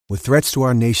With threats to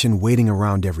our nation waiting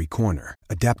around every corner,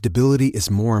 adaptability is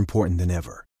more important than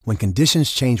ever. When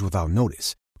conditions change without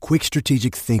notice, quick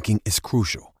strategic thinking is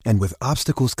crucial. And with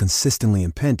obstacles consistently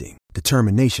impending,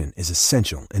 determination is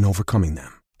essential in overcoming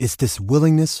them. It's this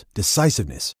willingness,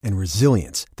 decisiveness, and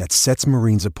resilience that sets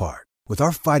Marines apart. With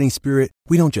our fighting spirit,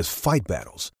 we don't just fight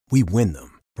battles, we win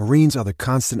them. Marines are the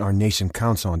constant our nation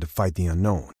counts on to fight the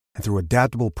unknown. And through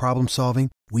adaptable problem solving,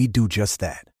 we do just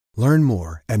that. Learn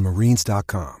more at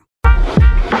marines.com.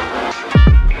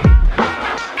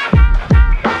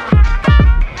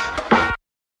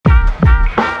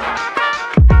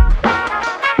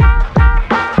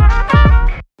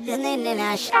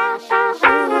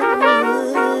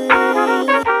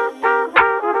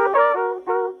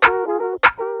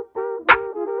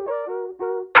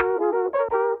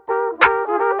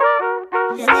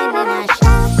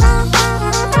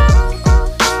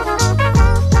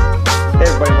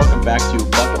 Back to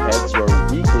Bucketheads, your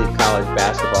weekly college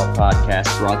basketball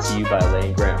podcast brought to you by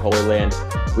Land Grant Holy Land.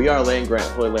 We are Land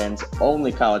Grant Holy Land's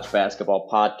only college basketball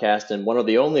podcast and one of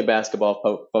the only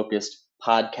basketball-focused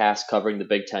podcasts covering the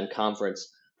Big Ten Conference.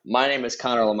 My name is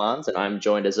Connor Lamons, and I'm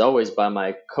joined as always by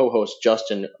my co-host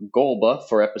Justin Golba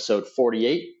for episode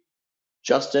 48.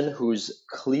 Justin, whose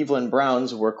Cleveland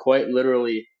Browns were quite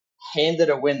literally handed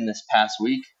a win this past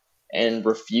week and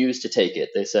refused to take it.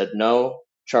 They said, no,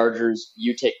 Chargers,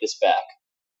 you take this back.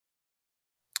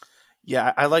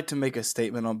 Yeah, I'd like to make a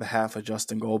statement on behalf of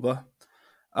Justin Golba.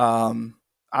 I'm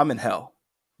in hell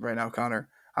right now, Connor.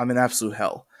 I'm in absolute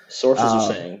hell. Sources are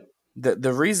saying.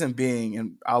 The reason being,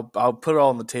 and I'll put it all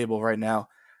on the table right now,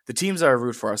 the teams I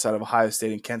root for outside of Ohio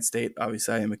State and Kent State,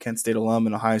 obviously I am a Kent State alum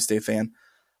and Ohio State fan,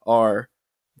 are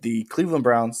the Cleveland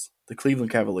Browns, the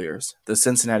Cleveland Cavaliers, the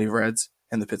Cincinnati Reds,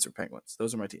 and the Pittsburgh Penguins.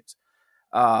 Those are my teams.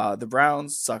 The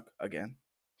Browns suck again.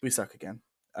 We suck again.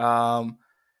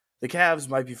 The Cavs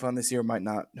might be fun this year, might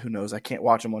not. Who knows? I can't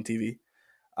watch them on TV.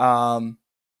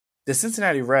 The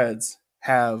Cincinnati Reds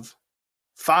have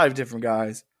 5 different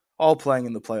guys all playing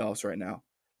in the playoffs right now,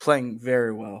 playing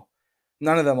very well.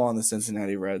 None of them on the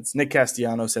Cincinnati Reds. Nick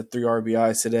Castellanos had 3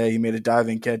 RBIs today. He made a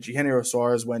diving catch. Eugenio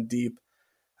Suarez went deep,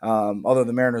 although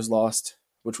the Mariners lost,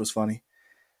 which was funny.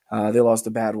 They lost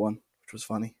a bad one, which was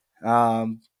funny.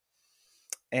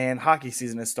 And hockey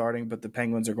season is starting, but the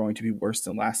Penguins are going to be worse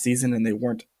than last season, and they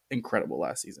weren't incredible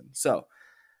last season. So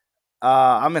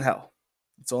I'm in hell.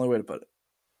 It's the only way to put it.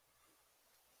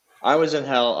 I was in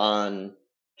hell on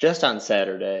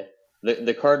Saturday.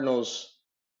 The Cardinals.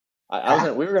 We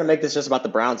were going to make this just about the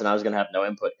Browns, and I was going to have no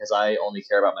input because I only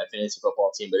care about my fantasy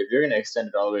football team. But if you're going to extend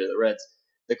it all the way to the Reds,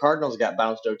 the Cardinals got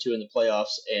bounced 0-2 in the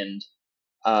playoffs, and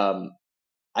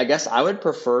I guess I would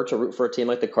prefer to root for a team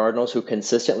like the Cardinals who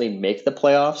consistently make the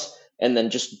playoffs and then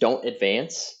just don't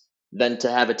advance than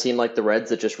to have a team like the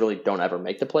Reds that just really don't ever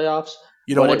make the playoffs.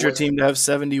 You don't want your team to have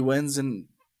 70 wins and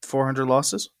 400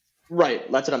 losses? Right.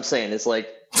 That's what I'm saying. It's like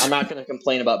I'm not going to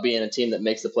complain about being a team that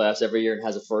makes the playoffs every year and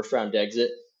has a first-round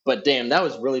exit. But, damn, that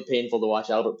was really painful to watch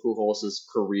Albert Pujols'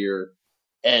 career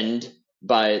end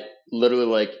by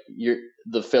literally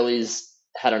the Phillies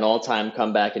had an all-time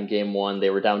comeback in Game 1. They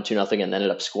were down 2-0 and ended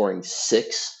up scoring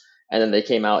 6. And then they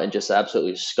came out and just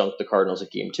absolutely skunked the Cardinals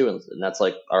at Game 2. And that's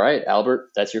like, all right, Albert,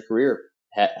 that's your career.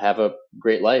 Have a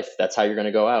great life. That's how you're going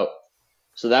to go out.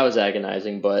 So that was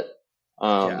agonizing. But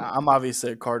yeah, I'm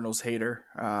obviously a Cardinals hater.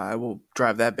 I will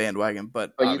drive that bandwagon.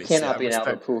 But you cannot be an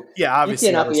Albert Pujols. Yeah, obviously,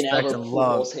 you cannot be an Albert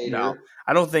Pujols hater. No,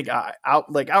 I don't think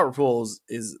Albert Pujols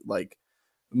is like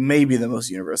maybe the most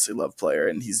universally loved player,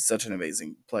 and he's such an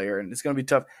amazing player, and it's going to be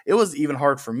tough. It was even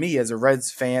hard for me as a Reds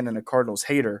fan and a Cardinals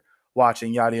hater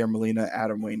watching Yadier Molina,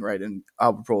 Adam Wainwright, and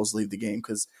Albert Pujols leave the game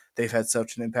because they've had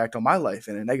such an impact on my life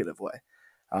in a negative way.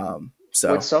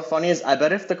 So what's so funny is I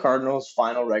bet if the Cardinals'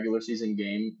 final regular season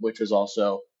game, which was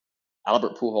also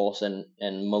Albert Pujols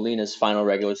and Molina's final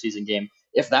regular season game,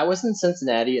 if that was in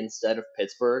Cincinnati instead of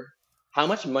Pittsburgh, how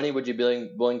much money would you be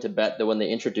willing to bet that when they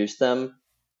introduced them,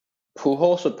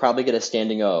 Pujols would probably get a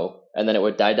standing O, and then it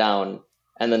would die down,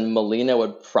 and then Molina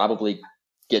would probably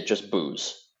get just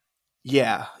booze.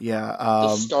 Yeah.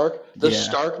 The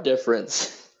stark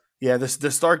difference. Yeah,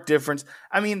 the stark difference.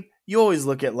 I mean, you always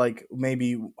look at like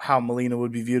maybe how Molina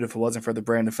would be viewed if it wasn't for the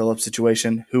Brandon Phillips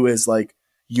situation, who is like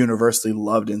universally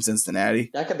loved in Cincinnati.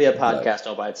 That could be a podcast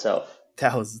all by itself.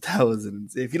 That was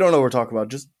if you don't know what we're talking about,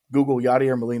 just Google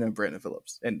Yadier Molina and Brandon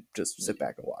Phillips and just sit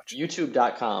back and watch.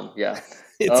 YouTube.com. Yeah.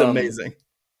 It's amazing.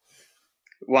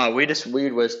 Wow, we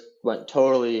went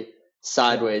totally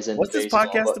sideways in What's baseball.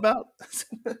 What's this podcast about?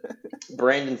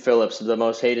 Brandon Phillips, the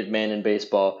most hated man in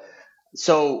baseball.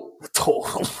 So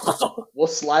we'll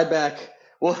slide back.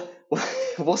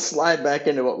 We'll slide back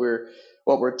into what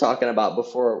what we're talking about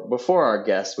before our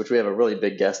guest, which we have a really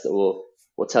big guest that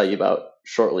we'll tell you about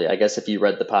shortly. I guess if you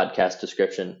read the podcast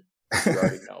description, you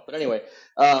already know. But anyway,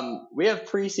 we have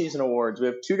preseason awards. We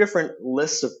have two different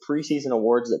lists of preseason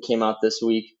awards that came out this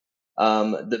week.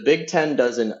 The Big Ten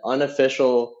does an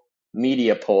unofficial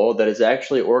media poll that is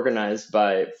actually organized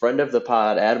by friend of the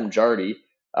pod, Adam Jardy.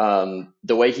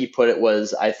 The way he put it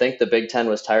was, I think the Big Ten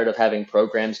was tired of having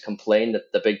programs complain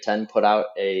that the Big Ten put out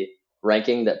a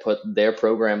ranking that put their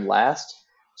program last.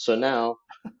 So now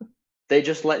they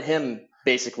just let him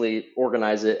basically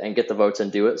organize it and get the votes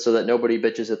and do it so that nobody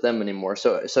bitches at them anymore.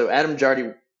 So Adam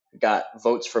Jardy got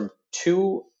votes from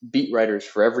 2 beat writers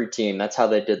for every team. That's how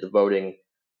they did the voting.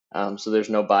 So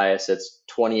there's no bias. It's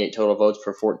 28 total votes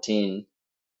for 14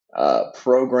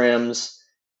 programs.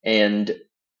 And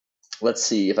let's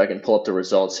see if I can pull up the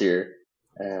results here.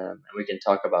 And we can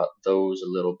talk about those a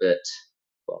little bit.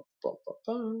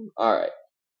 All right.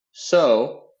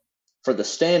 So for the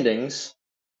standings,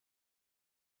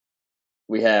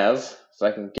 we have, if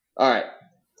I can get, all right.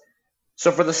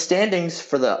 So for the standings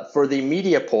for the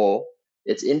media poll,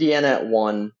 it's Indiana at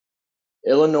 1,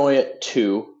 Illinois at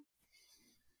 2,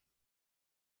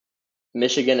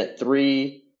 Michigan at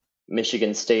 3,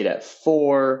 Michigan State at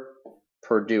 4,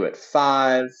 Purdue at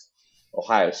 5,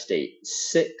 Ohio State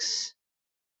 6,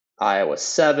 Iowa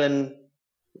 7,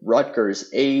 Rutgers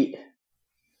 8,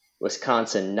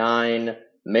 Wisconsin 9,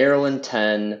 Maryland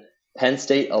 10, Penn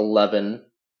State 11,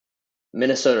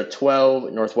 Minnesota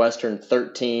 12, Northwestern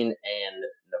 13, and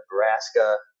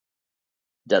Nebraska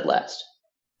dead last.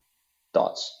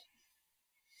 Thoughts?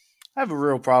 I have a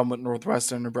real problem with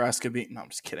Northwestern and Nebraska being – no, I'm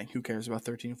just kidding. Who cares about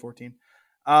 13 and 14?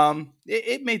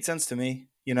 It made sense to me.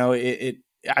 You know,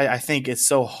 I think it's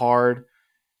so hard.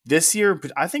 This year,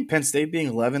 I think Penn State being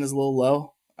 11 is a little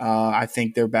low. I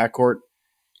think their backcourt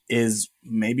is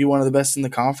maybe one of the best in the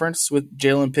conference with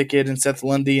Jalen Pickett and Seth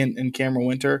Lundy and Cameron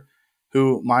Winter,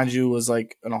 who, mind you, was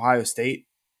like an Ohio State.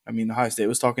 I mean, Ohio State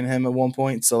was talking to him at one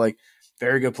point. So, like,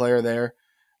 very good player there.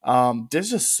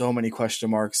 There's just so many question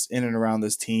marks in and around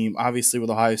this team. Obviously, with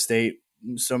Ohio State,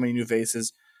 so many new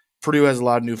faces. Purdue has a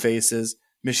lot of new faces.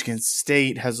 Michigan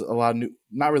State has a lot of new,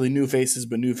 not really new faces,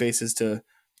 but new faces to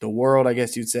the world, I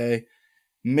guess you'd say.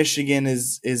 Michigan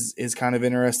is kind of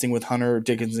interesting with Hunter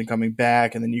Dickinson coming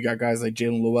back, and then you got guys like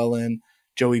Jalen Llewellyn,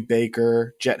 Joey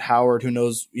Baker, Jet Howard, who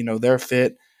knows, their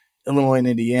fit. Illinois and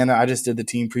Indiana. I just did the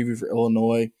team preview for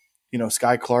Illinois.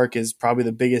 Sky Clark is probably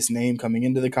the biggest name coming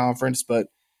into the conference, but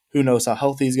who knows how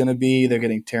healthy he's going to be. They're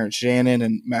getting Terrence Shannon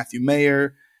and Matthew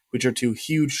Mayer, which are 2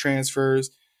 huge transfers.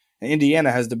 And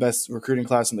Indiana has the best recruiting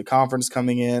class in the conference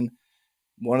coming in.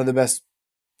 One of the best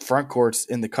front courts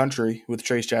in the country with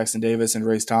Trace Jackson Davis and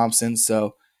Race Thompson.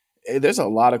 So there's a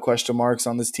lot of question marks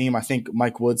on this team. I think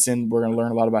Mike Woodson, we're going to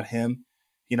learn a lot about him.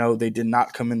 They did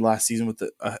not come in last season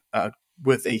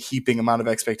with a heaping amount of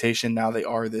expectation. Now they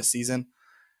are this season.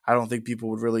 I don't think people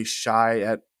would really shy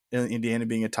at Indiana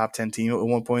being a top 10 team at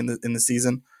one point in the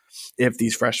season if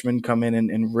these freshmen come in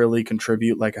and really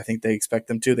contribute like I think they expect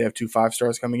them to. They have 2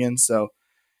 5-stars coming in. So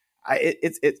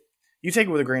you take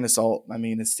it with a grain of salt. I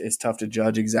mean, it's tough to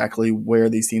judge exactly where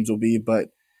these teams will be, but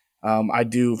I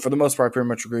do, for the most part, pretty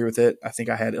much agree with it. I think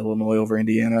I had Illinois over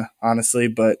Indiana, honestly,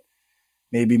 but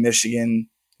maybe Michigan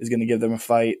is going to give them a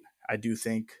fight. I do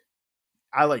think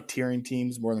I like tiering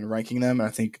teams more than ranking them, and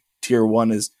I think tier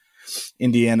 1 is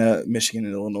Indiana, Michigan,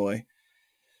 and Illinois,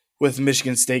 with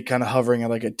Michigan State kind of hovering at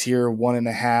like a tier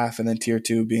 1.5, and then tier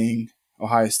 2 being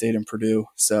Ohio State and Purdue.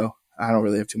 So I don't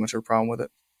really have too much of a problem with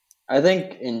it. I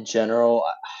think in general,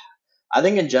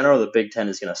 the Big Ten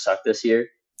is going to suck this year.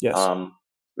 Yes.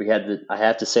 I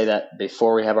have to say that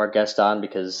before we have our guest on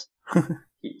because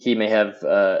he may have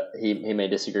he may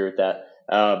disagree with that.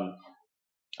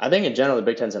 I think in general the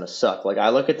Big Ten's going to suck. Like I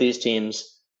look at these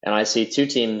teams and I see 2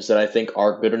 teams that I think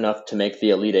are good enough to make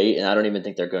the Elite 8, and I don't even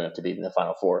think they're good enough to be in the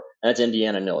Final 4. And that's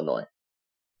Indiana and Illinois.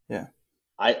 Yeah.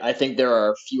 I think there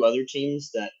are a few other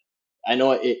teams that I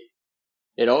know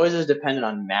it always is dependent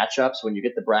on matchups. When you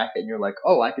get the bracket and you're like,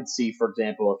 oh, I could see, for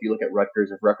example, if you look at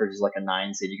Rutgers, if Rutgers is like a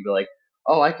 9 seed, you could be like,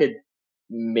 oh, I could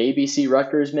maybe see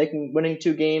Rutgers winning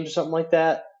 2 games or something like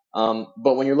that.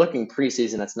 But when you're looking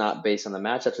preseason, it's not based on the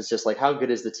matchups. It's just like, how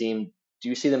good is the team? Do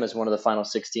you see them as one of the final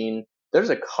 16? There's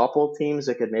a couple teams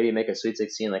that could maybe make a Sweet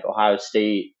 16, like Ohio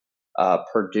State,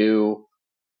 Purdue.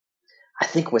 I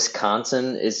think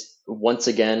Wisconsin is once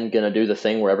again going to do the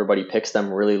thing where everybody picks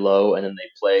them really low and then they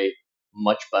play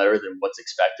much better than what's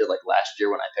expected. Like last year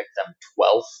when I picked them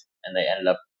 12th and they ended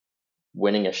up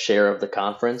winning a share of the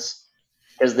conference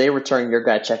because they returned your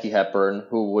guy, Checky Hepburn,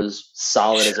 who was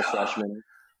solid as a freshman.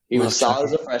 He was solid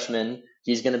as a freshman.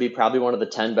 He's going to be probably one of the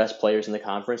 10 best players in the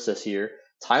conference this year.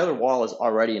 Tyler Wall is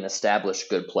already an established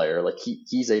good player. Like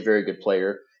he's a very good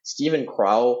player. Steven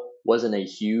Crowell wasn't a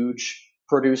huge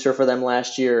producer for them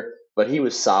last year, but he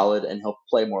was solid and he'll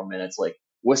play more minutes. Like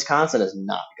Wisconsin is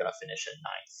not going to finish in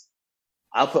ninth.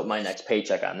 I'll put my next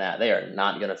paycheck on that. They are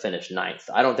not going to finish ninth.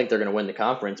 I don't think they're going to win the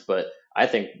conference, but I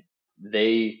think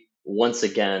they once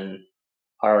again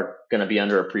are going to be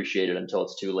underappreciated until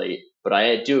it's too late. But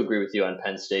I do agree with you on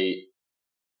Penn State.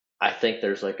 I think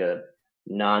there's like a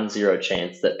non-zero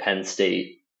chance that Penn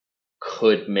State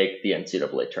could make the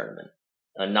NCAA tournament.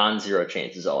 A non-zero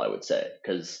chance is all I would say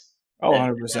because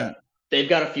 100%. They've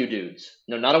got a few dudes.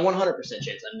 No, not a 100%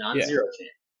 chance, a non-zero chance.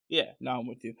 Yeah, no, I'm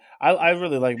with you. I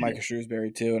really like Micah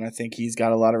Shrewsbury too, and I think he's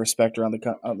got a lot of respect around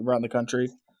the country.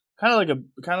 Kind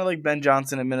of like Ben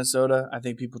Johnson in Minnesota. I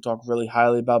think people talk really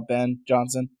highly about Ben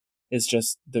Johnson. It's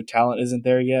just their talent isn't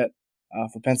there yet.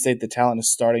 For Penn State, the talent is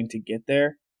starting to get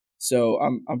there. So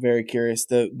I'm very curious.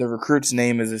 The recruit's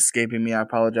name is escaping me. I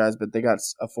apologize, but they got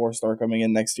a 4-star coming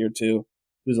in next year too,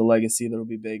 who's a legacy that'll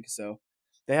be big. So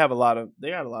they got a lot of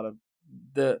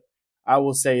I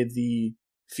will say the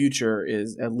future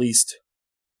is at least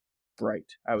bright.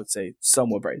 I would say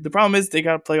somewhat bright. The problem is they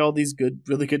got to play all these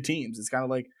really good teams. It's kind of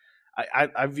like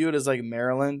I view it as like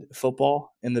Maryland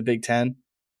football in the Big Ten.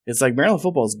 It's like Maryland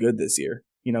football is good this year.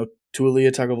 You know,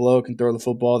 Tulia Tagovailoa can throw the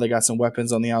football. They got some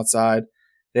weapons on the outside.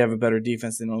 They have a better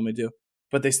defense than they normally do.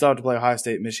 But they still have to play Ohio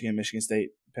State, Michigan State,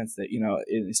 Penn State. You know,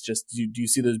 it's just do you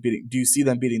see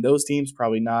them beating those teams?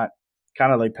 Probably not.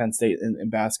 Kind of like Penn State in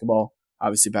basketball.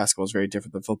 Obviously, basketball is very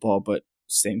different than football, but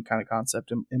same kind of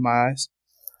concept in my eyes.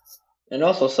 It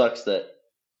also sucks that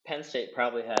Penn State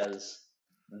probably has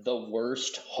the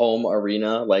worst home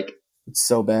arena, like it's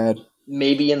so bad,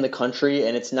 maybe in the country,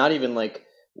 and it's not even like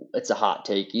it's a hot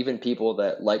take. Even people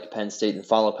that like Penn State and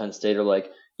follow Penn State are like,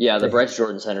 yeah, the Bryce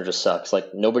Jordan Center just sucks.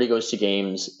 Like nobody goes to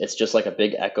games. It's just like a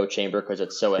big echo chamber because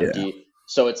it's so empty. Yeah.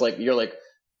 So it's like you're like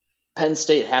Penn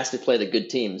State has to play the good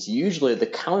teams. Usually the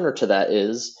counter to that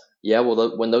is, yeah,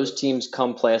 well, when those teams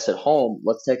come play us at home,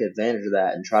 let's take advantage of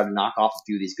that and try to knock off a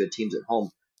few of these good teams at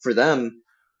home. For them,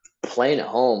 playing at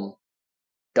home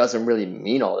doesn't really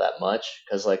mean all that much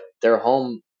because like their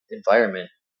home environment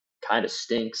kind of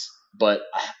stinks. But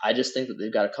I just think that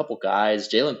they've got a couple guys.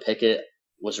 Jalen Pickett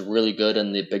was really good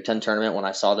in the Big Ten tournament when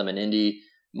I saw them in Indy.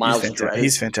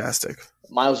 He's fantastic.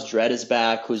 Miles Dredd is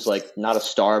back, who's like not a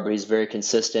star, but he's very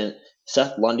consistent.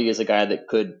 Seth Lundy is a guy that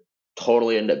could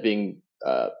totally end up being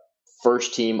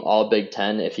first team All Big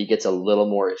Ten if he gets a little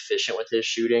more efficient with his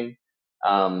shooting.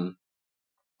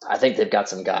 I think they've got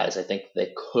some guys. I think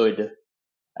they could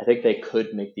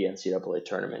make the NCAA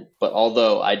tournament. But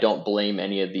although I don't blame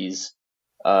any of these,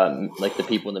 like the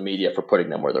people in the media for putting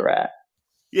them where they're at.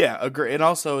 Yeah, agree. And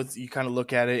also, you kind of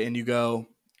look at it and you go,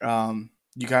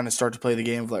 you kind of start to play the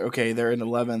game of like, okay, they're in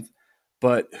 11th,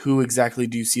 but who exactly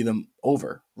do you see them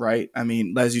over, right? I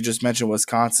mean, as you just mentioned,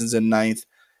 Wisconsin's in 9th.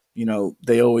 You know,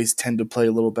 they always tend to play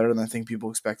a little better than I think people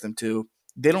expect them to.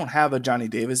 They don't have a Johnny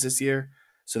Davis this year,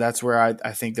 so that's where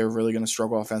I think they're really going to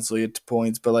struggle offensively at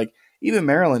points. But like even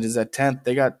Maryland is at 10th.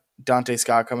 They got Dante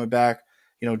Scott coming back.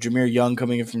 You know, Jameer Young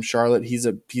coming in from Charlotte. He's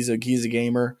a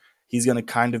gamer. He's going to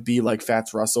kind of be like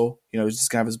Fats Russell. You know, he's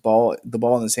just going to have the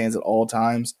ball in his hands at all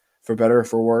times, for better or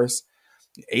for worse.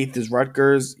 8th is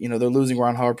Rutgers. You know, they're losing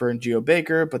Ron Harper and Geo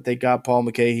Baker, but they got Paul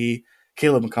McCahey,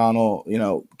 Caleb McConnell, you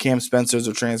know, Cam Spencer's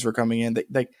a transfer coming in.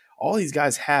 All these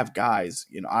guys have guys.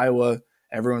 You know, Iowa,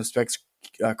 everyone expects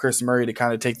Chris Murray to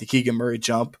kind of take the Keegan Murray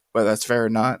jump, whether that's fair or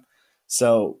not.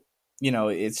 So, you know,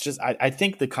 it's just I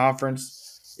think the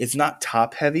conference, it's not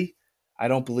top heavy. I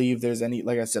don't believe there's any,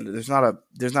 like I said, there's not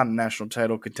a national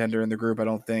title contender in the group, I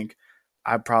don't think.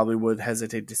 I probably would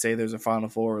hesitate to say there's a Final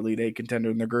Four or Elite Eight contender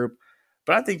in the group.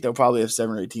 But I think they'll probably have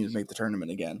 7 or 8 teams make the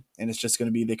tournament again. And it's just going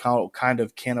to be they kind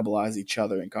of cannibalize each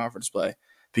other in conference play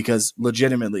because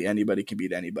legitimately anybody can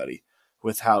beat anybody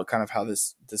with how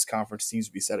this conference seems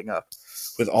to be setting up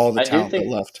with all the talent that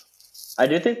left. I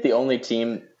do think the only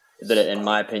team that, in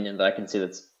my opinion, that I can see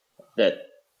that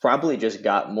probably just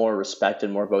got more respect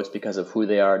and more votes because of who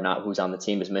they are, not who's on the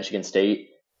team, is Michigan State.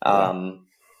 Yeah.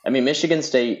 I mean, Michigan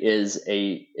State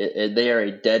they are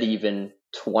a dead even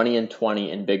 20-20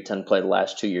 in Big Ten play the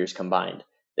last 2 years combined.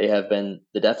 They have been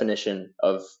the definition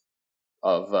of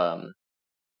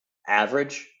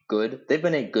average, good. They've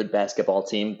been a good basketball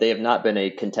team. They have not been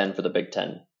a contend for the Big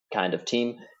Ten kind of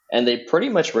team, and they pretty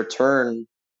much return.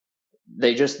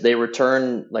 They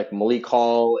return like Malik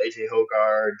Hall, AJ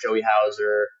Hogarth, Joey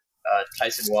Hauser,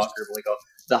 Tyson Walker, Malik Hall.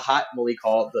 The hot Malik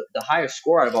Hall, the highest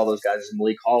score out of all those guys is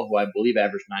Malik Hall, who I believe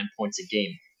averaged 9 points a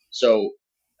game. So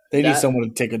they need someone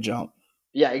to take a jump.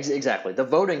 Yeah, exactly. The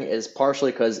voting is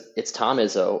partially because it's Tom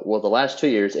Izzo. Well, the last 2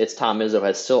 years, it's Tom Izzo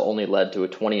has still only led to a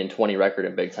 20-20 record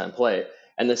in Big Ten play.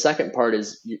 And the second part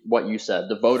is what you said.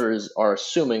 The voters are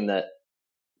assuming that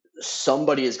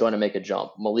somebody is going to make a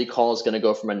jump. Malik Hall is going to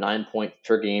go from a 9 point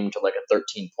per game to like a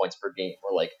 13 points per game,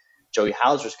 or like Joey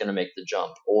Hauser is going to make the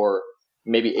jump, or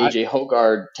maybe I AJ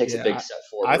Hoggard takes a big yeah, step I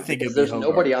forward think because it'd be there's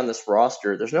nobody Hogard. on this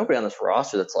roster. There's nobody on this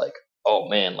roster that's like, oh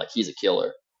man, like he's a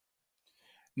killer.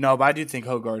 No, but I do think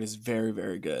Hogard is very,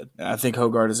 very good. And I think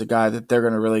Hogard is a guy that they're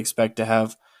going to really expect to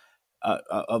have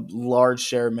a large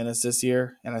share of minutes this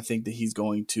year. And I think that he's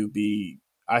going to be,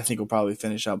 I think he'll probably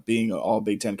finish up being an all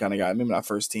Big Ten kind of guy. Maybe not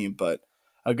first team, but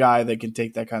a guy that can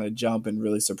take that kind of jump and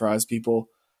really surprise people.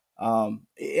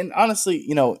 And honestly,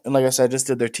 and like I said, I just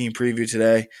did their team preview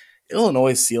today.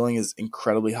 Illinois' ceiling is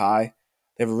incredibly high.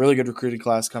 They have a really good recruiting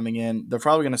class coming in. They're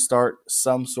probably going to start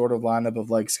some sort of lineup of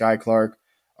like Sky Clark,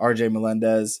 R.J.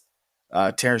 Melendez,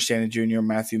 Terrence Shannon Jr.,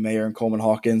 Matthew Mayer, and Coleman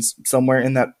Hawkins, somewhere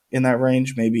in that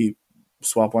range. Maybe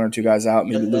swap one or two guys out.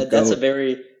 Maybe Luke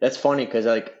Goat. That's funny because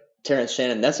like Terrence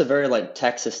Shannon, that's a very like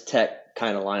Texas Tech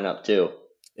kind of lineup too.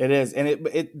 It is,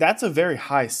 and that's a very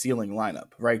high ceiling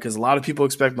lineup, right? Because a lot of people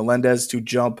expect Melendez to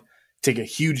take a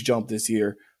huge jump this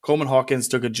year. Coleman Hawkins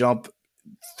took a jump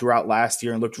throughout last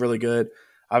year and looked really good.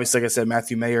 Obviously, like I said,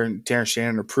 Matthew Mayer and Terrence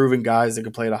Shannon are proven guys that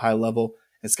can play at a high level,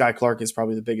 and Sky Clark is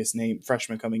probably the biggest name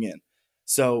freshman coming in.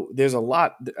 So there's a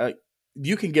lot.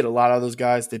 You can get a lot out of those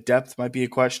guys. The depth might be a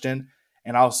question,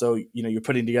 and also, you're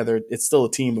putting together. It's still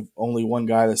a team of only one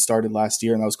guy that started last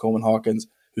year, and that was Coleman Hawkins,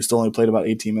 who still only played about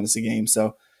 18 minutes a game.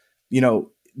 So,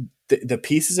 the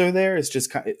pieces are there. It's just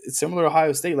it's similar to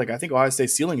Ohio State. Like I think Ohio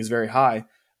State's ceiling is very high,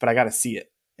 but I got to see it,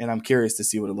 and I'm curious to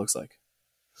see what it looks like.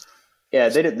 Yeah,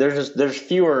 there's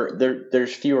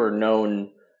fewer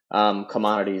known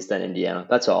commodities than Indiana.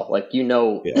 That's all. Like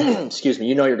Yeah. excuse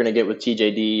me, you're going to get with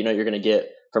TJD. You're going to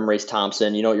get from Race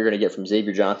Thompson. What you're going to get from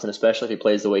Xavier Johnson, especially if he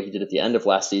plays the way he did at the end of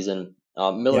last season.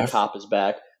 Miller Kopp is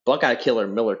back. Buckeye killer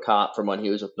Miller Kopp from when he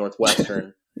was with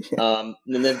Northwestern. And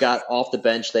then they've got off the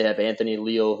bench. They have Anthony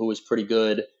Leal, who was pretty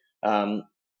good.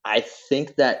 I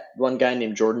think that one guy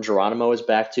named Jordan Geronimo is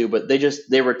back too, but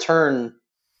they return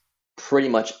pretty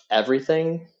much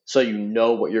everything, so you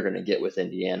know what you're going to get with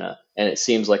Indiana, and it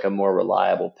seems like a more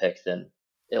reliable pick than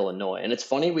Illinois. And it's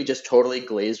funny we just totally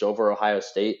glazed over Ohio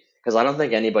State because I don't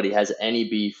think anybody has any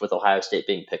beef with Ohio State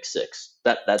being pick 6.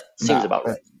 That seems about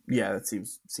right. Yeah, that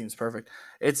seems perfect.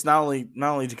 It's not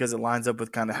only because it lines up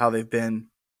with kind of how they've been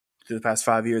through the past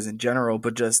 5 years in general,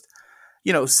 but just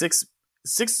 6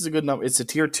 is a good number. It's a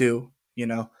tier 2.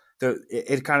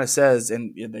 It kind of says,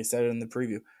 and they said it in the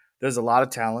preview. There's a lot of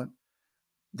talent.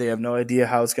 They have no idea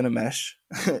how it's going to mesh.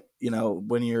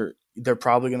 They're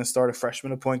probably going to start a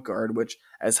freshman at point guard, which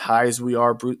as high as we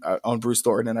are on Bruce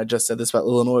Thornton, and I just said this about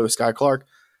Illinois with Sky Clark,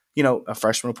 a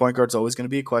freshman at point guard is always going to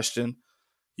be a question.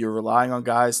 You're relying on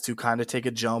guys to kind of take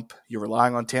a jump. You're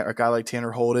relying on a guy like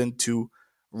Tanner Holden to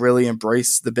really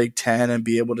embrace the Big Ten and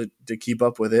be able to keep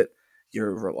up with it.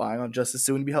 You're relying on Justice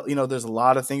Sue and be helped. There's a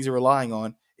lot of things you're relying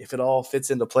on. If it all fits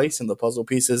into place and the puzzle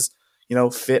pieces,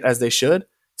 fit as they should,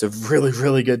 it's a really,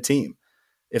 really good team.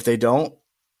 If they don't,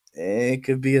 it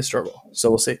could be a struggle. So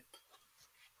we'll see.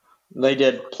 They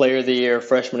did Player of the Year,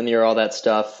 Freshman of the Year, all that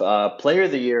stuff. Player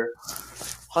of the Year,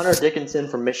 Hunter Dickinson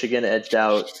from Michigan edged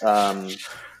out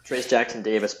Trace Jackson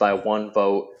Davis by 1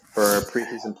 vote for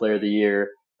preseason Player of the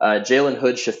Year. Jalen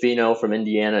Hood-Schifino from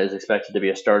Indiana is expected to be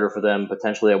a starter for them,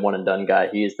 potentially a one-and-done guy.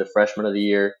 He is the Freshman of the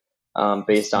Year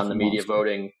based on the media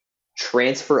voting.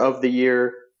 Transfer of the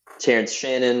Year, Terrence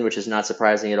Shannon, which is not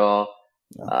surprising at all.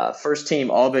 First team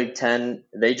All Big Ten.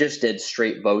 They just did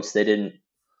straight votes. They didn't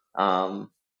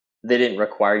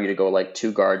require you to go like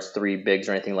 2 guards, 3 bigs,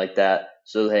 or anything like that.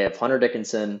 So they have Hunter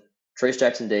Dickinson, Trace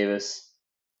Jackson Davis,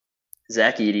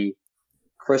 Zach Edey,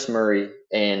 Chris Murray,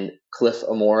 and Cliff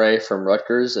Amore from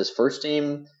Rutgers as first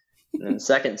team. And then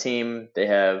second team, they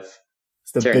have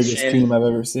it's the Terrence biggest Shannon. team I've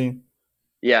ever seen.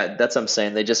 Yeah, that's what I'm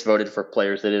saying. They just voted for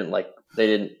players. They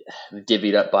didn't divvy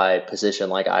it up by position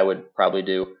like I would probably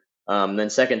do. Then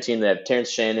second team, they have Terrence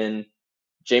Shannon,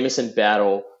 Jamison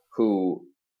Battle, who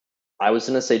I was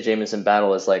going to say Jamison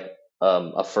Battle is like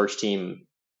a first team.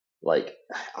 Like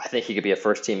I think he could be a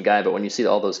first team guy, but when you see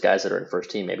all those guys that are in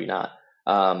first team, maybe not.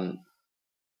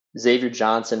 Xavier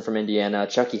Johnson from Indiana,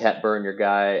 Chucky Hepburn, your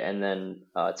guy, and then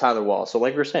Tyler Wall. So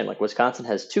like we were saying, like Wisconsin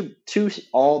has two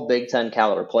all Big Ten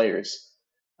caliber players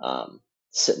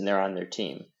sitting there on their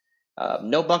team.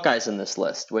 No Buckeyes in this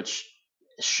list, which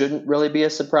shouldn't really be a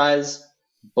surprise,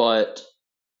 but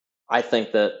I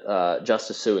think that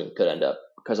Justice Sueing could end up,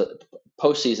 because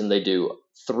postseason they do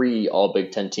 3 all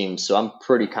Big Ten teams. So I'm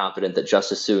pretty confident that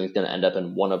Justice Sueing is going to end up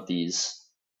in one of these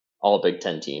all Big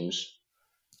Ten teams.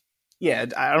 Yeah,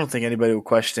 I don't think anybody will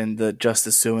question that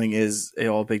Justice Sueing is a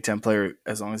all Big Ten player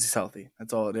as long as he's healthy.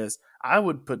 That's all it is. I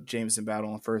would put Jameson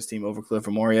Battle on first team over Cliff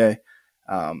Amorie.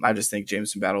 I just think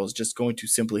Jameson Battle is just going to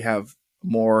simply have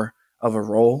more of a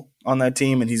role on that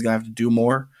team, and he's going to have to do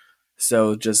more.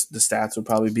 So just the stats would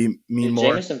probably mean more.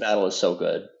 Jameson Battle is so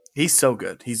good. He's so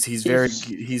good. He's very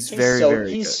good.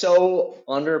 He's so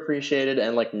underappreciated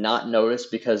and like not noticed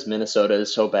because Minnesota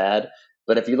is so bad.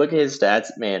 But if you look at his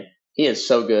stats, man, he is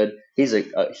so good. He's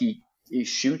he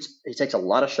shoots. He takes a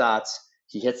lot of shots.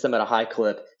 He hits them at a high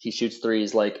clip. He shoots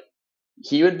threes. Like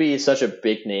he would be such a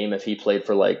big name if he played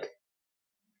for like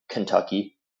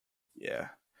Kentucky. Yeah,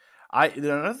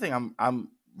 another thing I'm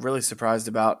really surprised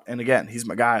about, and again, he's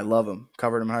my guy. I love him.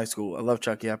 Covered him in high school. I love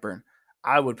Chucky Hepburn.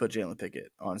 I would put Jalen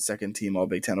Pickett on second team All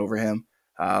Big Ten over him.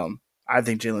 I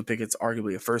think Jalen Pickett's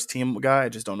arguably a first team guy. I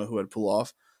just don't know who I'd pull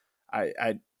off.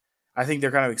 I think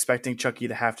they're kind of expecting Chucky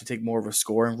to have to take more of a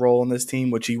scoring role in this team,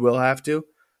 which he will have to.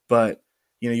 But,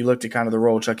 you looked at kind of the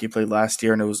role Chucky played last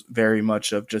year, and it was very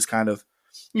much of just kind of,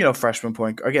 freshman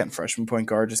point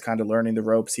guard, just kind of learning the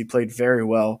ropes. He played very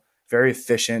well, very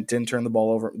efficient, didn't turn the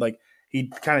ball over. Like, he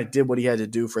kind of did what he had to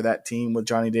do for that team with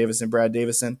Johnny Davis and Brad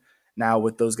Davison. Now,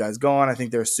 with those guys gone, I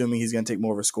think they're assuming he's going to take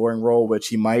more of a scoring role, which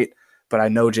he might. But I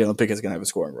know Jalen Pickett's going to have a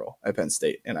scoring role at Penn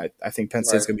State. And I think Penn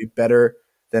State's going to be better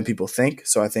than people think.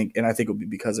 So I think it'll be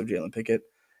because of Jalen Pickett.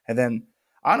 And then,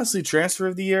 honestly, transfer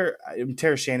of the year,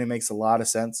 Terrence Shannon makes a lot of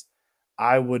sense.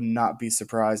 I would not be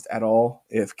surprised at all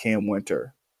if Cam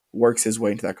Winter works his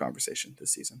way into that conversation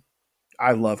this season.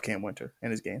 I love Cam Winter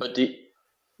and his game.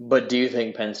 But do you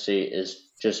think Penn State is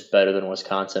just better than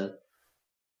Wisconsin?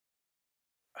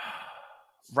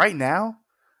 Right now,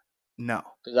 no.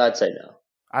 Because I'd say no.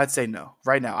 I'd say no.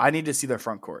 Right now, I need to see their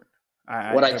front court.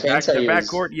 What I can tell you back is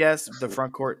court, yes. The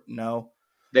front court, no.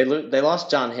 They lost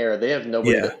John Hare. They have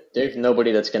nobody. Yeah. They have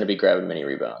nobody that's going to be grabbing many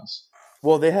rebounds.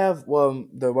 Well, they have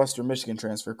the Western Michigan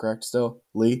transfer, correct? Still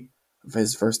Lee.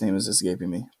 His first name is escaping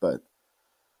me, but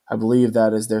I believe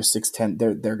that is their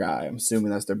 6'10", their guy. I'm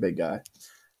assuming that's their big guy.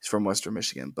 He's from Western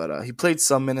Michigan, but he played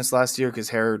some minutes last year because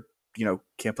Hare,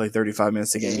 can't play 35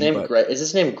 minutes a game. Is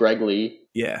his name Greg Lee?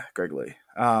 Yeah, Greg Lee.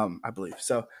 I believe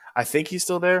so. I think he's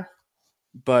still there.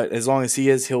 But as long as he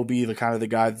is, he'll be the kind of the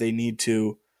guy they need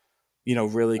to,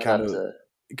 really kind of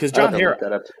 – because John Hare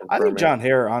 – I think John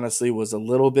Hare, honestly, was a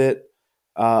little bit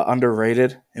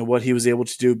underrated in what he was able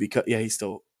to do because – yeah, he's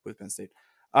still with Penn State.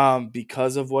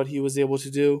 Because of what he was able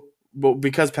to do. But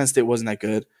because Penn State wasn't that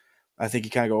good, I think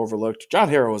he kind of got overlooked. John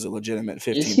Hare was a legitimate 15-10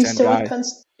 guy.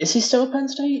 Is he still at Penn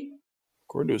State?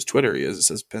 According to his Twitter, he is. It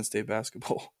says Penn State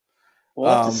basketball. We'll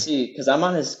have to see, because I'm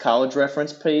on his college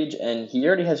reference page, and he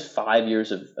already has 5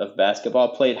 years of basketball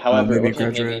played. However,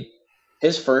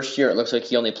 his first year, it looks like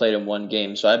he only played in one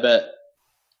game. So I bet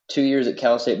 2 years at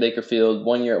Cal State Bakersfield,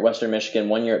 1 year at Western Michigan,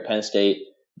 1 year at Penn State.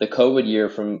 The COVID year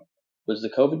was the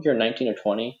COVID year 19 or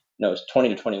 20? No, it was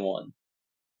 20 to 21.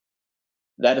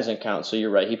 That doesn't count, so you're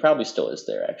right. He probably still is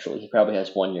there, actually. He probably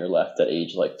has 1 year left at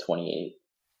age like 28.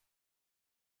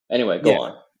 Anyway, go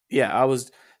on. Yeah,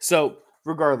 so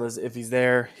regardless, if he's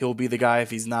there, he'll be the guy. If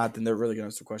he's not, then they're really going to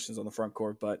have some questions on the front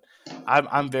court. But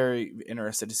I'm very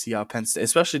interested to see how Penn State,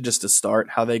 especially just to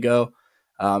start, how they go,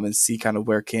 and see kind of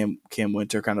where Cam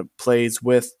Winter kind of plays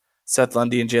with Seth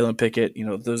Lundy and Jalen Pickett.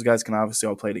 Those guys can obviously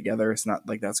all play together. It's not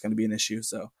like that's going to be an issue.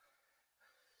 So,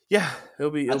 yeah,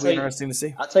 it'll be interesting to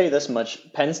see. I'll tell you this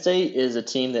much. Penn State is a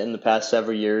team that in the past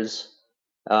several years,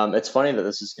 it's funny that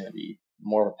this is going to be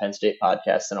more of a Penn State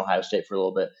podcast than Ohio State for a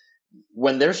little bit.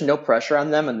 When there's no pressure on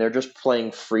them and they're just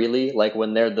playing freely, like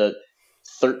when they're the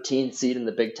 13th seed in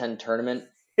the Big Ten tournament,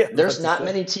 there's not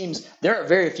many teams. There are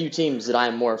very few teams that I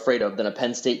am more afraid of than a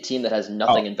Penn State team that has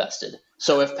nothing invested.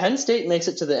 So if Penn State makes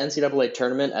it to the NCAA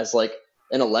tournament as like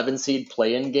an 11 seed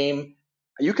play-in game,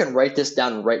 you can write this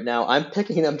down right now. I'm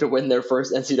picking them to win their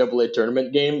first NCAA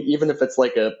tournament game, even if it's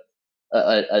like a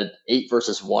 8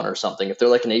 versus 1 or something. If they're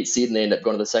like an 8 seed and they end up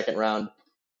going to the second round,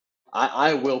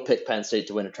 I will pick Penn State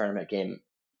to win a tournament game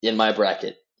in my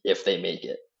bracket if they make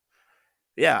it.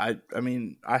 Yeah, I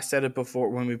mean, I said it before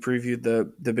when we previewed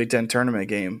the Big Ten tournament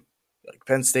game. Like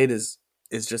Penn State is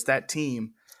just that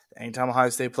team. Anytime Ohio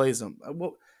State plays them,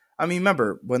 well, I mean,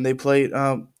 remember when they played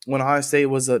when Ohio State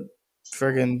was a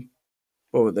friggin'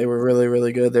 they were really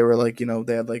really good. They were like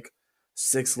they had like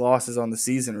 6 losses on the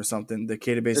season or something. The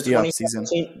K-Base Diop season.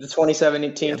 The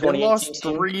 2017, 2018 they lost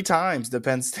 3 times to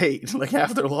Penn State. Like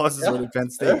half their losses were to Penn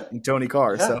State and Tony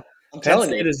Carr. So Penn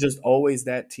State is just always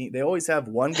that team. They always have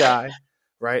one guy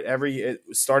right?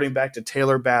 Starting back to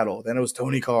Taylor Battle, then it was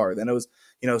Tony Carr, then it was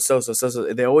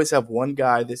Sosa. They always have one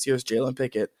guy. This year's Jalen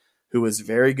Pickett, who is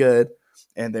very good,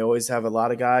 and they always have a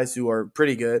lot of guys who are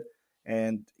pretty good.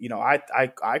 And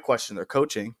I question their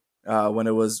coaching when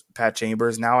it was Pat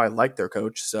Chambers. Now I like their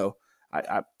coach, so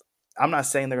I'm not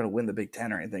saying they're going to win the Big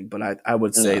Ten or anything, but I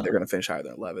would say they're going to finish higher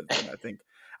than 11th. And I think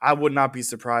I would not be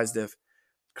surprised if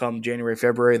come January,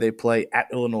 February, they play at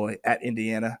Illinois, at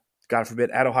Indiana, God forbid,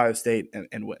 at Ohio State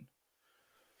and win.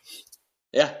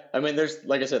 Yeah, I mean,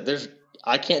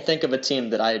 I can't think of a team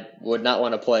that I would not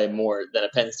want to play more than a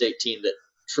Penn State team that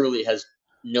truly has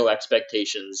no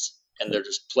expectations and they're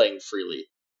just playing freely.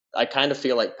 I kind of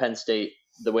feel like Penn State,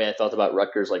 the way I felt about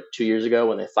Rutgers like 2 years ago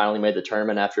when they finally made the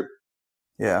tournament after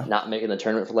not making the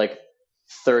tournament for like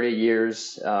 30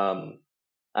 years. I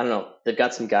don't know. They've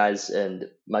got some guys, and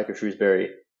Micah Shrewsbury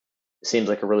seems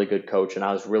like a really good coach, and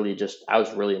I was really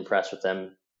impressed with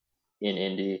them in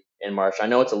Indy in March. I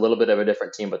know it's a little bit of a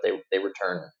different team, but they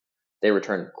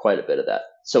return quite a bit of that.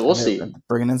 So we'll see.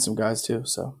 Bringing in some guys too.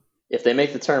 So if they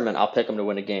make the tournament, I'll pick them to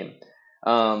win a game.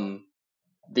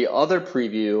 The other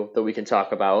preview that we can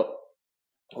talk about,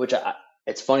 which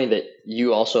it's funny that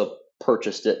you also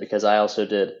purchased it because I also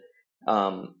did.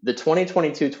 The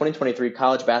 2022-2023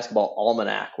 College Basketball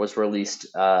Almanac was released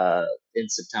in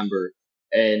September,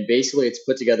 and basically it's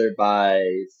put together by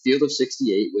Field of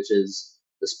 68, which is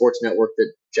the sports network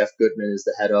that Jeff Goodman is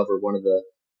the head of, or one of the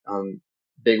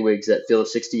bigwigs at Field of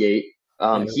 68.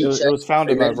 It was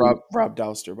founded by Rob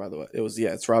Dauster, by the way.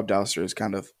 It's Rob Dauster's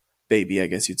kind of baby, I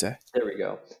guess you'd say. There we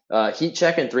go. Heat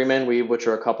Check and Three Man Weave, which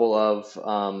are a couple of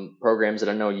programs that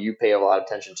I know you pay a lot of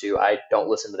attention to. I don't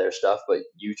listen to their stuff, but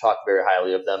you talk very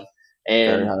highly of them.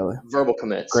 And Verbal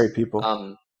Commits. Great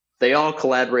people. They all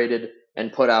collaborated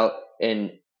and put out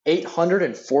an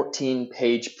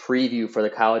 814-page preview for the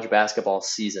college basketball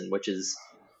season, which is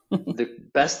the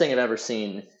best thing I've ever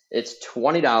seen. It's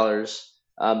 $20.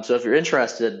 So if you're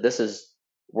interested, this is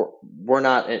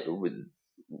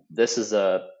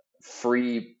a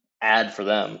free ad for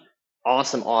them.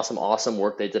 Awesome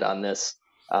work they did on this.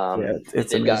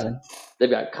 It's amazing. They've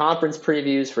got conference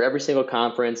previews for every single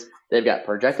conference. They've got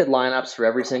projected lineups for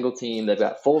every single team. They've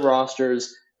got full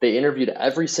rosters. They interviewed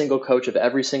every single coach of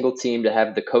every single team to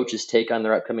have the coaches take on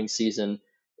their upcoming season.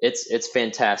 It's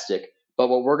fantastic. But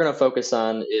what we're going to focus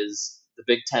on is the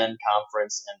Big Ten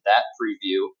Conference and that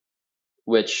preview,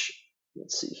 which,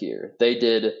 let's see here, they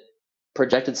did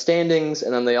projected standings,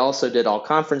 and then they also did all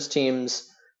conference teams,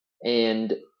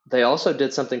 and they also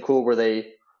did something cool where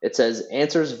it says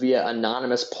answers via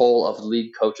anonymous poll of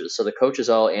league coaches. So the coaches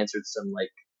all answered some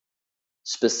like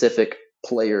specific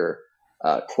player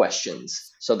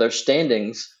questions. So their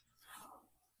standings,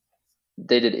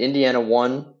 they did Indiana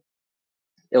 1,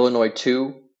 Illinois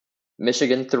 2,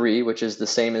 Michigan 3, which is the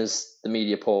same as the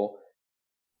media poll,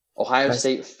 Ohio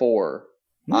State 4,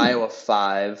 Iowa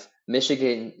 5,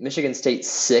 Michigan State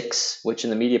 6, which in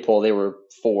the media poll they were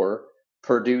 4,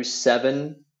 Purdue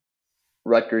 7,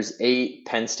 Rutgers 8,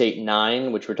 Penn State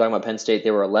 9, which we're talking about Penn State,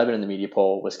 they were 11 in the media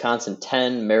poll, Wisconsin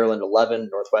 10, Maryland 11,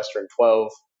 Northwestern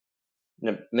 12,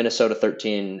 Minnesota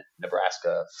 13,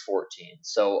 Nebraska 14.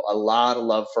 So a lot of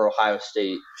love for Ohio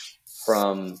State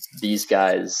from these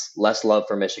guys, less love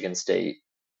for Michigan State.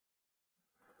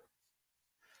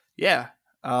 Yeah.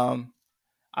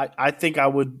 I think I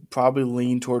would probably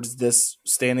lean towards this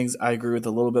standings. I agree with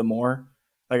a little bit more.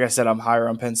 Like I said, I'm higher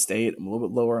on Penn State. I'm a little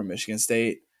bit lower on Michigan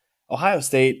State. Ohio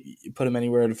State, you put them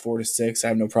anywhere to 4 to 6. I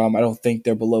have no problem. I don't think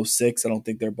they're below 6. I don't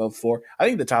think they're above 4. I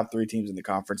think the top 3 teams in the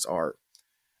conference are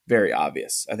very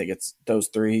obvious. I think it's those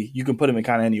 3. You can put them in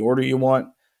kind of any order you want.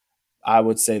 I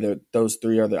would say that those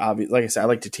 3 are the obvious. Like I said, I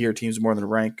like to tier teams more than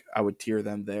rank. I would tier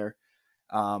them there.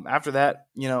 After that,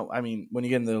 when you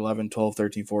get into the 11, 12,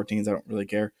 13, 14s, I don't really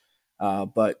care.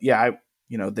 But yeah,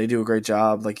 they do a great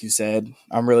job. Like you said,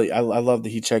 I love the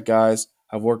Heat Check guys.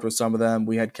 I've worked with some of them.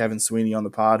 We had Kevin Sweeney on the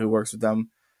pod who works with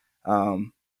them.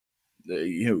 Who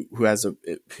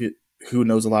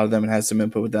knows a lot of them and has some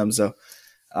input with them. So,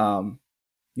 I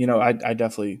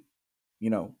definitely,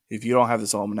 if you don't have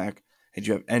this almanac and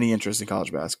you have any interest in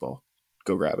college basketball,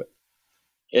 go grab it.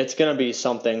 It's going to be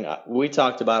something, we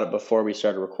talked about it before we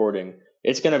started recording.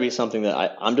 It's going to be something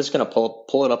that I'm just going to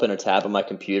pull it up in a tab on my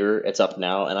computer. It's up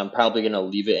now, and I'm probably going to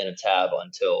leave it in a tab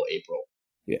until April.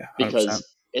 Yeah, 100%.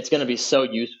 Because it's going to be so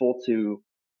useful to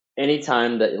any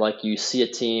time that like you see a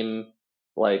team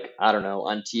like, I don't know,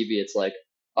 on TV, it's like,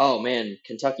 oh man,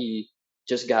 Kentucky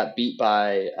just got beat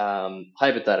by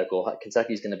hypothetical.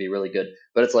 Kentucky's going to be really good.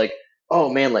 But it's like, oh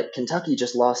man, like Kentucky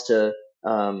just lost to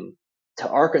to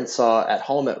Arkansas at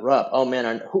home at Rupp. Oh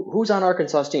man, who's on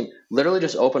Arkansas's team? Literally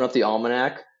just open up the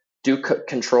almanac, do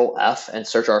Control F, and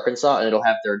search Arkansas, and it'll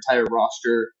have their entire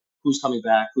roster, who's coming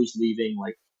back, who's leaving,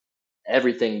 like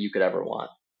everything you could ever want.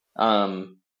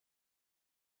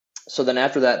 So then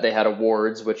after that, they had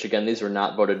awards, which again, these were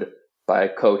not voted by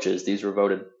coaches. These were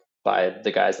voted by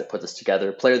the guys that put this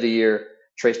together. Player of the Year,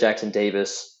 Trace Jackson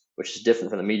Davis, which is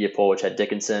different from the media poll, which had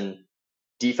Dickinson.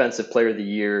 Defensive Player of the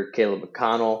Year, Caleb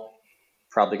McConnell,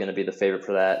 probably going to be the favorite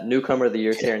for that. Newcomer of the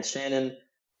Year, Terrence Shannon.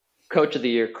 Coach of the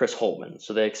Year, Chris Holtmann.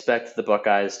 So they expect the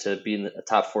Buckeyes to be in the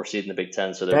top 4 seed in the Big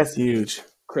Ten. So that's huge.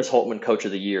 Chris Holtmann, Coach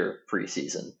of the Year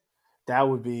preseason. That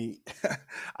would be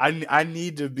I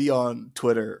need to be on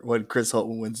Twitter when Chris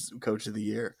Holtmann wins Coach of the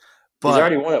Year. But he's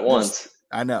already won it once.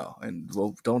 I know. And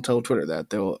well, don't tell Twitter that.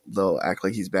 They'll act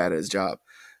like he's bad at his job.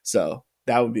 So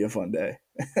that would be a fun day.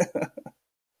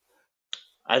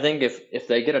 I think if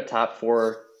they get a top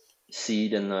 4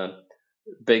 seed in the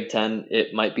Big Ten,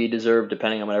 it might be deserved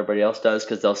depending on what everybody else does,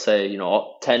 because they'll say,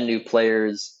 10 new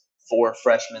players, 4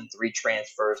 freshmen, 3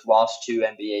 transfers, lost 2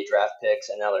 NBA draft picks,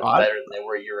 and now they're better than they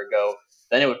were a year ago.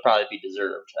 Then it would probably be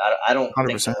deserved. I don't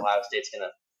 100%. Think Ohio State's going to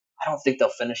 – I don't think they'll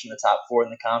finish in the top 4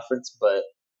 in the conference, but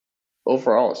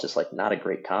overall it's just like not a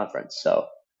great conference. So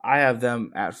I have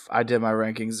them at – I did my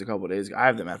rankings a couple of days ago. I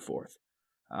have them at 4th.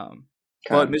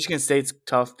 But Michigan State's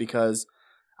tough because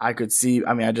I could see –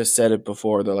 I mean, I just said it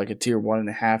before. They're like a tier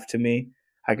 1.5 to me.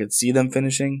 I could see them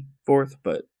finishing 4th,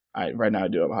 but right now I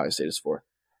do have Ohio State as 4th.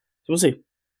 So we'll see.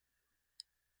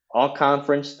 All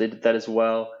conference, they did that as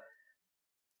well.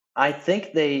 I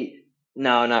think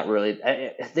no, not really.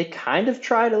 They kind of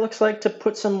tried, it looks like, to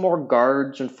put some more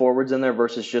guards and forwards in there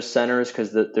versus just centers,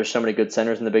 because there's so many good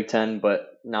centers in the Big Ten,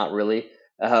 but not really.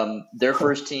 Their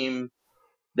first team,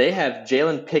 they have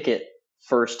Jalen Pickett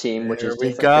first team, which is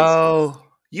different. Go.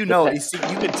 You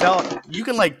can tell. You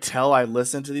can tell I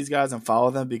listen to these guys and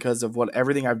follow them because of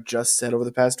everything I've just said over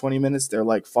the past 20 minutes. They're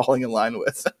falling in line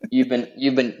with. You've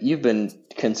been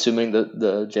consuming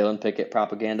the Jalen Pickett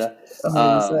propaganda.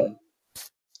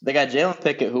 They got Jalen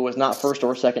Pickett, who was not first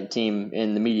or second team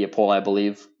in the media poll, I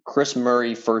believe. Chris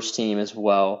Murray first team as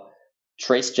well.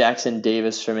 Trace Jackson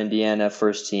Davis from Indiana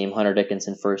first team. Hunter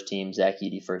Dickinson first team. Zach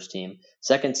Edey first team.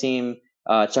 Second team.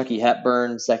 Chucky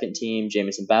Hepburn, second team.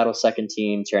 Jamison Battle, second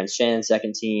team. Terrence Shannon,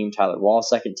 second team. Tyler Wall,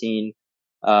 second team.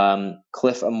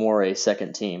 Cliff Amore,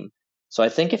 second team. So I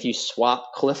think if you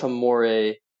swap Cliff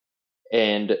Amore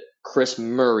and Chris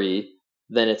Murray,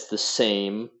 then it's the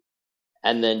same.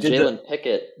 And then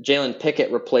Jalen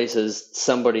Pickett replaces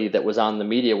somebody that was on the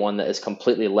media one that is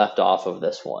completely left off of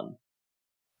this one.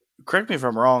 Correct me if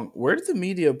I'm wrong. Where did the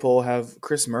media poll have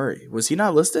Chris Murray? Was he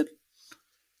not listed?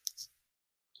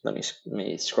 Let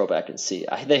me scroll back and see.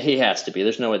 He has to be.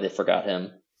 There's no way they forgot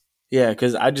him. Yeah,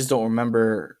 because I just don't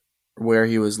remember where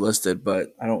he was listed, but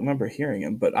I don't remember hearing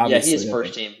him. But obviously, he's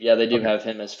first team. Yeah, they do have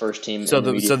him as first team. So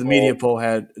the media poll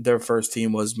had their first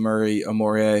team was Murray,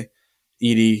 Amore,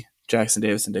 Edey, Jackson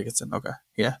Davis, and Dickinson. Okay,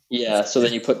 yeah. Yeah, so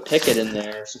then you put Pickett in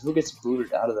there. So who gets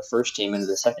booted out of the first team into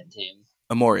the second team?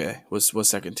 Amore was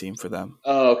second team for them.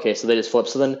 Oh, okay. So they just flipped.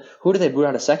 So then who do they boot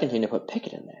out of second team to put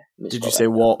Pickett in there? Did you say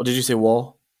Wall? Did you say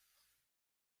Wall?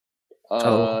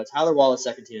 Tyler Wall is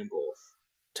second team in both.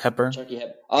 Hepburn?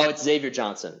 It's Xavier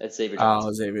Johnson.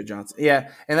 Oh, Xavier Johnson.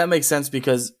 Yeah, and that makes sense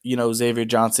because, Xavier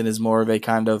Johnson is more of a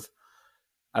kind of,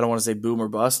 I don't want to say boom or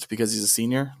bust because he's a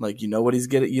senior. What he's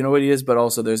getting, what he is, but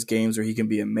also there's games where he can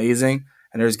be amazing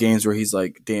and there's games where he's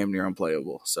damn near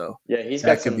unplayable. So yeah,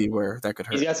 that could be where that could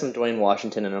hurt. He's got some Dwayne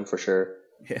Washington in him for sure.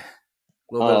 Yeah.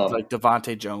 A little bit of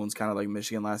Devontae Jones, kind of like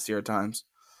Michigan last year at times.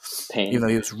 Pain. Even though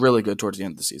he was really good towards the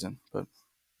end of the season. But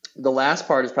the last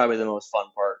part is probably the most fun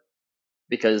part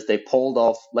because they pulled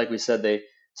off, like we said, they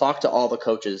talked to all the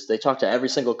coaches. They talked to every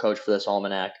single coach for this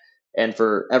almanac. And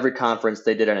for every conference,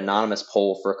 they did an anonymous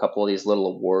poll for a couple of these little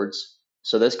awards.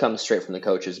 So this comes straight from the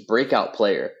coaches. Breakout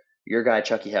player, your guy,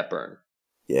 Chucky Hepburn.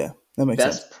 Yeah, that makes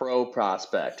sense. Best pro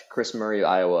prospect, Chris Murray,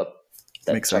 Iowa.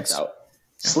 That makes checks sense. Out.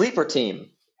 Sleeper team,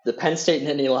 the Penn State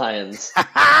Nittany Lions.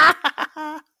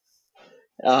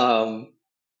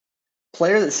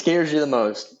 Player that scares you the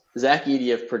most, Zach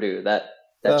Edey of Purdue. That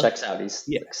checks out. He's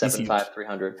 7'5",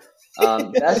 300.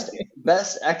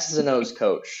 Best X's and O's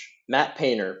coach, Matt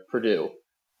Painter, Purdue.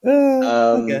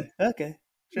 Okay,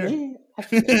 sure.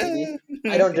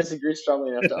 I don't disagree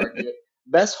strongly enough to argue it.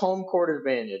 Best home court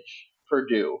advantage,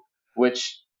 Purdue,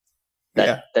 which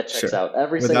that checks out.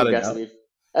 Every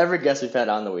guest we've had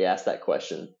on that we asked that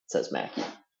question says Mackey.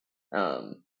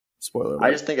 Spoiler alert.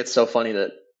 I just think it's so funny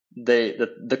that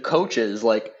the coaches,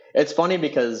 it's funny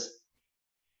because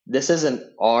this isn't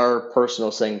our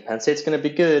personal saying Penn State's going to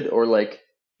be good, or like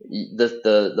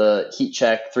the heat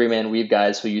check 3-man weave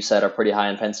guys who you said are pretty high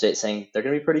in Penn State saying they're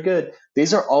going to be pretty good.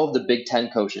 These are all of the Big Ten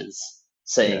coaches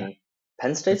Yeah, saying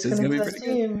Penn State's it's going to gonna be be that pretty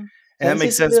good. team. And Penn that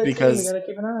makes State's gonna sense be that team. We because got to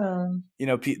keep an eye on.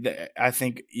 I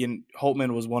think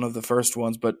Holtman was one of the first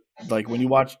ones, but like when you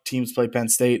watch teams play Penn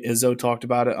State, Izzo talked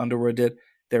about it, Underwood did.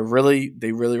 They really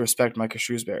respect Micah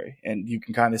Shrewsbury, and you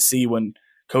can kind of see when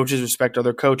coaches respect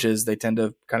other coaches, they tend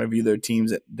to kind of view their team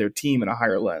in a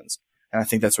higher lens, and I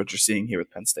think that's what you're seeing here with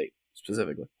Penn State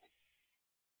specifically.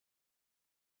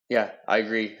 Yeah, I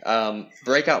agree.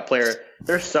 Breakout player.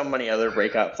 There's so many other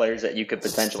breakout players that you could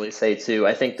potentially say too.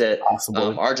 I think that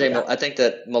Possibly. I think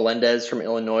that Melendez from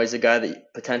Illinois is a guy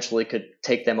that potentially could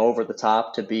take them over the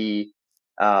top to be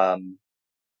to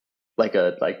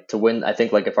win. I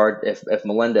think like if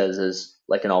Melendez is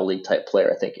like an all league type player,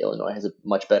 I think Illinois has a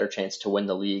much better chance to win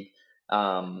the league.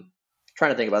 Trying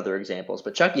to think of other examples,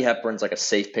 but Chucky Hepburn's like a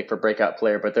safe pick for breakout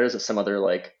player. But there's some other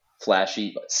like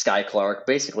flashy Sky Clark,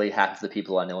 basically half of the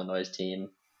people on Illinois' team.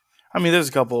 I mean, there's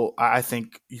a couple. I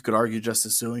think you could argue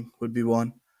Justice Suing would be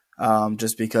one,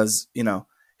 just because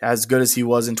as good as he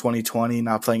was in 2020,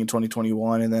 not playing in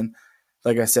 2021, and then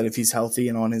like I said, if he's healthy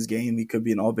and on his game, he could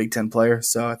be an all Big Ten player.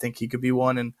 So I think he could be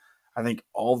one. And I think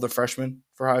all of the freshmen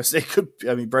for Ohio State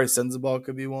Bryce Sensabaugh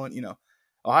could be one.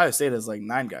 Ohio State has like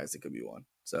 9 guys that could be one.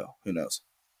 So who knows?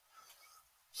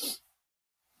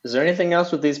 Is there anything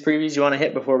else with these previews you want to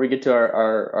hit before we get to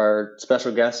our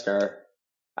special guest?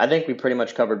 I think we pretty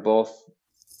much covered both.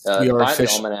 We are by the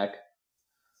almanac.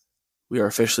 We are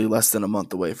officially less than a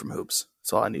month away from hoops.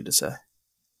 That's all I need to say.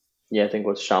 Yeah, I think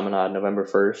what's Chaminade November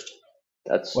 1st.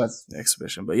 That's the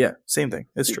exhibition, but yeah, same thing.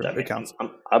 It's true. It counts.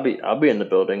 I'll be in the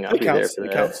building. I'll be there for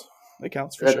that. It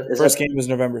counts for sure. First game was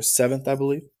November 7th, I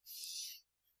believe.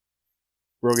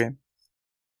 Real game.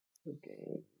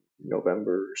 Okay,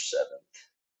 November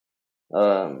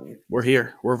 7th. We're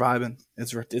here. We're vibing.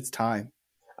 It's time.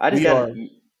 I just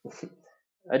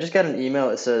got an email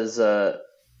that says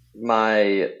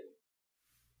my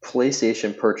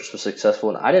PlayStation purchase was successful,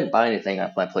 and I didn't buy anything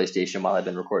off my PlayStation while I've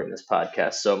been recording this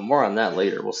podcast. So more on that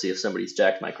later. We'll see if somebody's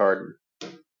jacked my card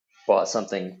and bought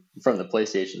something from the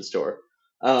PlayStation store.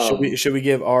 Should we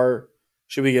give our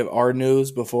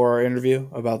news before our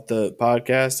interview about the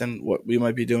podcast and what we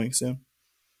might be doing soon?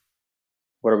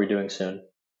 What are we doing soon?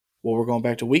 Well, we're going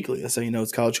back to weekly. That's how you know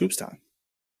it's college hoops time.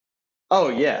 Oh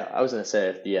yeah, I was going to say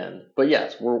at the end, but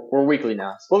yes, we're weekly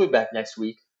now. So we'll be back next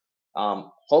week.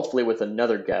 Hopefully with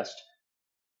another guest.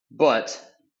 But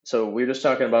so we were just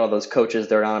talking about all those coaches,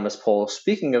 their anonymous polls.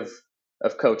 Speaking of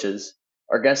coaches,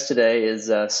 our guest today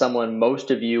is someone most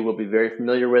of you will be very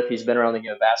familiar with. He's been around the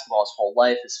game of basketball his whole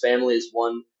life. His family is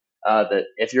one that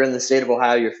if you're in the state of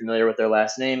Ohio, you're familiar with their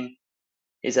last name.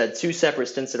 He's had 2 separate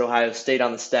stints at Ohio State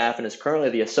on the staff and is currently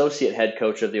the associate head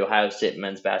coach of the Ohio State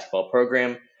men's basketball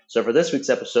program. So for this week's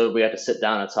episode, we had to sit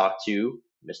down and talk to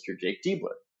Mr. Jake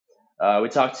Diebler. We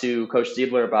talked to Coach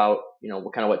Diebler about,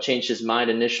 what changed his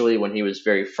mind initially when he was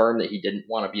very firm that he didn't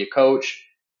want to be a coach.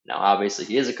 Now, obviously,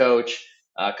 he is a coach.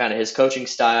 Kind of his coaching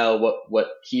style, what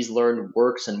he's learned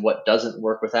works and what doesn't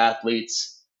work with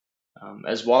athletes,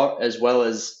 as well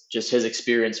as just his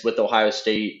experience with Ohio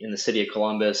State in the city of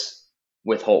Columbus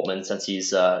with Holtman since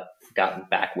he's gotten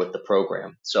back with the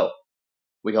program. So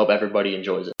we hope everybody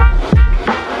enjoys it.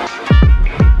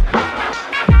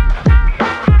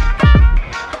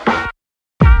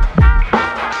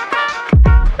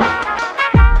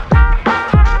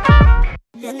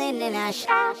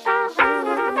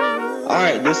 All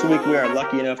right, this week we are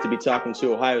lucky enough to be talking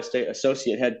to Ohio State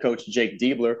Associate Head Coach Jake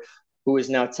Diebler, who is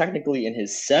now technically in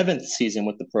his 7th season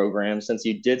with the program since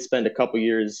he did spend a couple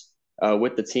years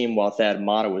with the team while Thad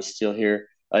Matta was still here.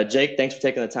 Jake, thanks for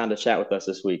taking the time to chat with us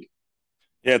this week.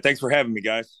 Yeah, thanks for having me,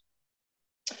 guys.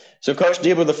 So, Coach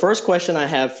Diebler, the first question I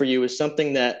have for you is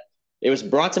something that it was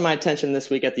brought to my attention this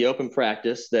week at the open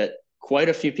practice that quite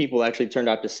a few people actually turned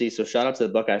out to see. So shout out to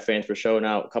the Buckeye fans for showing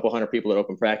out, a couple hundred people at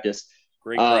open practice.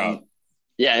 Great crowd.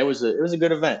 Yeah, it was a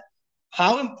good event.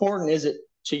 How important is it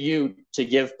to you to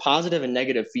give positive and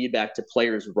negative feedback to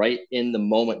players right in the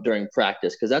moment during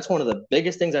practice? Because that's one of the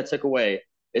biggest things I took away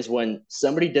is when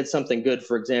somebody did something good,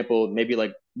 for example, maybe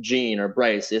like Gene or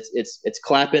Bryce, it's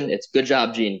clapping, it's good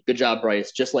job, Gene, good job,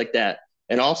 Bryce, just like that.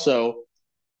 And also,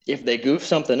 if they goof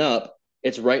something up,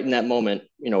 it's right in that moment,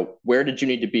 where did you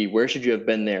need to be? Where should you have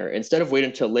been there? Instead of waiting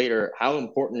until later, how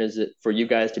important is it for you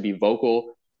guys to be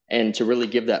vocal and to really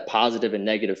give that positive and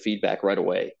negative feedback right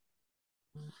away?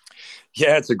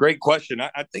 Yeah, it's a great question.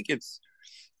 I think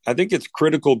it's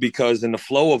critical because in the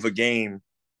flow of a game,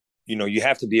 you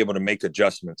have to be able to make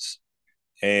adjustments.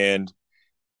 And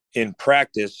in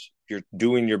practice, you're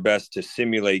doing your best to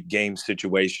simulate game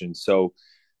situations. So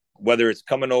whether it's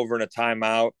coming over in a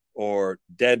timeout or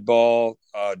dead ball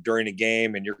during a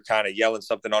game, and you're kind of yelling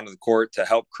something onto the court to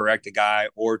help correct a guy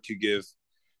or to give,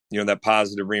 that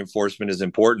positive reinforcement is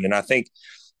important. And I think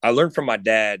I learned from my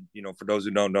dad, for those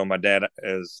who don't know, my dad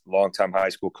is a longtime high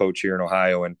school coach here in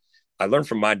Ohio. And I learned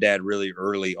from my dad really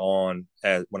early on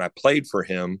when I played for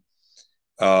him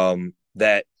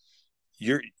that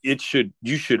you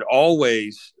should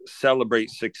always celebrate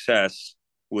success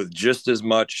with just as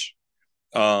much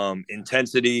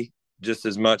intensity, just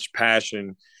as much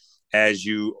passion as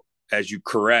you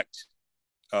correct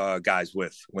guys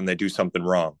with when they do something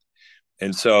wrong.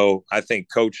 And so I think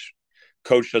Coach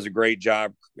does a great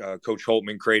job, Coach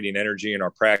Holtman, creating energy in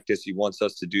our practice. He wants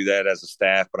us to do that as a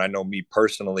staff. But I know me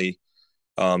personally,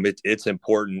 it's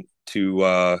important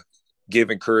to give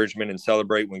encouragement and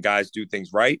celebrate when guys do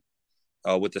things right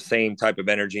with the same type of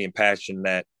energy and passion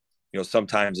that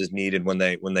sometimes is needed when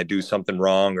they do something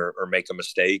wrong or make a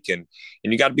mistake. And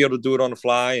you got to be able to do it on the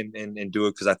fly and do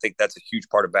it, because I think that's a huge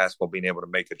part of basketball, being able to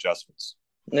make adjustments.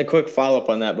 And a quick follow-up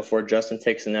on that before Justin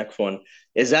takes the next one.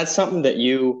 Is that something that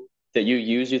you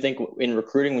use, you think, in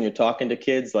recruiting when you're talking to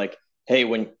kids? Like, hey,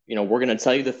 when we're going to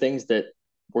tell you the things that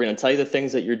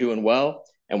you're doing well,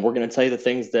 and we're going to tell you the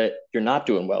things that you're not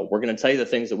doing well. We're going to tell you the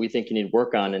things that we think you need to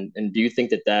work on. And do you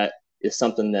think that is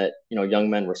something that young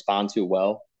men respond to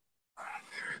well?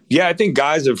 Yeah, I think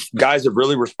guys have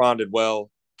really responded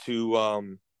well to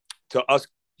us,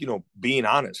 being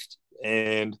honest.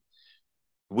 And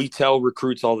we tell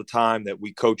recruits all the time that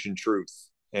we coach in truth.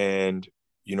 And,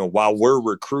 while we're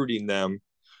recruiting them,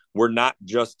 we're not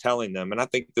just telling them. And I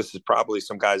think this is probably,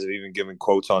 some guys have even given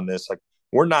quotes on this. Like,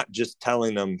 we're not just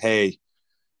telling them, hey,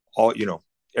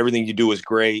 everything you do is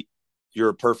great. You're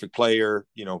a perfect player.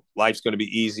 Life's going to be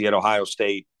easy at Ohio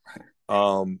State.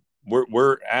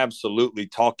 We're absolutely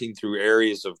talking through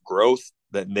areas of growth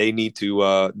that they need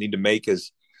to make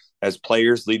as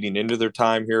players leading into their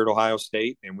time here at Ohio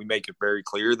State. And we make it very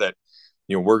clear that,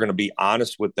 we're going to be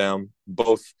honest with them,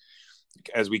 both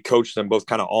as we coach them, both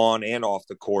kind of on and off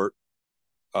the court,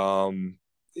 while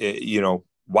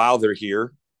they're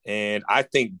here. And I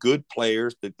think good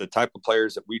players, the type of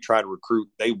players that we try to recruit,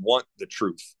 they want the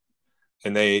truth.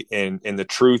 And the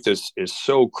truth is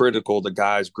so critical to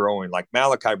guys growing. Like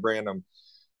Malachi Branham,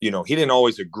 he didn't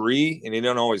always agree and he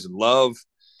didn't always love,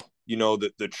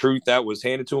 the truth that was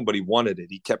handed to him, but he wanted it.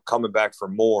 He kept coming back for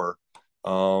more.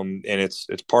 And it's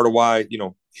part of why,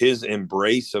 his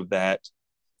embrace of that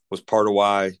was part of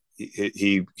why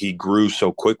he grew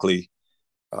so quickly.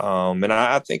 And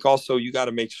I think also you got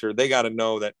to make sure they got to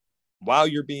know that while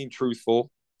you're being truthful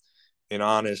and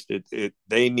honest,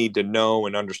 they need to know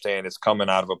and understand it's coming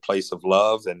out of a place of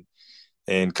love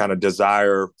and kind of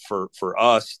desire for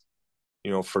us,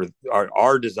 for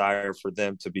our desire for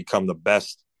them to become the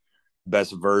best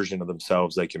version of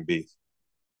themselves they can be.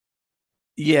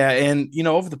 Yeah, and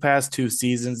over the past 2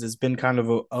 seasons, it's been kind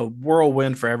of a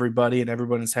whirlwind for everybody, and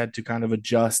everyone has had to kind of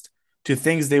adjust to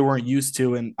things they weren't used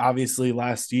to. And obviously,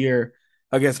 last year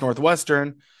against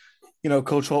Northwestern,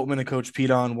 Coach Holtman and Coach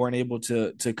Pedon weren't able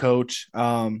to coach.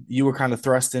 You were kind of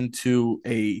thrust into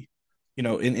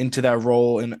into that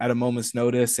role and at a moment's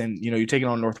notice, and you're taking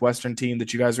on a Northwestern team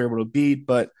that you guys were able to beat,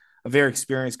 but a very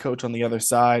experienced coach on the other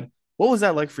side. What was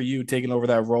that like for you, taking over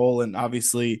that role? And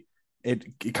obviously, it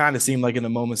kind of seemed like in a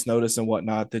moment's notice and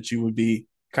whatnot that you would be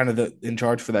kind of in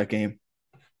charge for that game.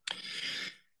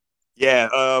 Yeah,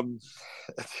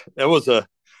 that was a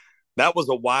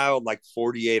wild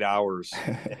 48 hours.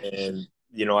 And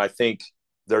I think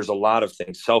there's a lot of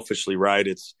things selfishly, right?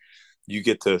 It's, you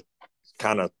get to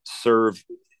kind of serve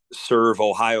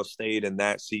Ohio State in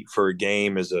that seat for a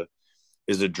game is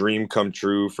a dream come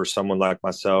true for someone like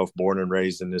myself, born and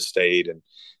raised in this state.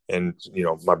 And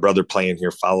my brother playing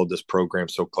here, followed this program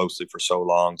so closely for so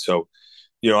long. So,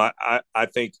 I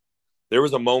think there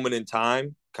was a moment in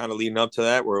time kind of leading up to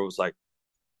that where it was like,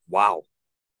 wow,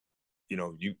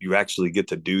 you actually get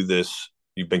to do this.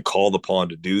 You've been called upon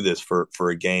to do this for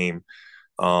a game.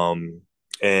 And,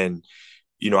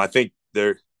 I think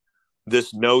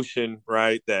this notion,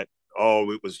 right, that,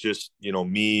 it was just,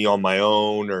 me on my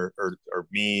own or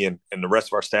me and the rest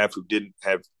of our staff who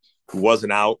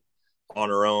wasn't out on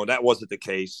our own. That wasn't the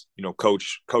case.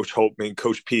 Coach Holtman,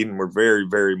 Coach Pedon were very,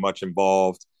 very much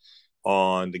involved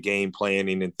on the game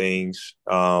planning and things.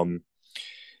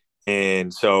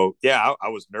 And so, yeah, I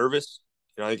was nervous.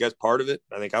 I think that's part of it.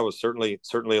 I think I was certainly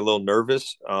a little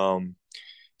nervous.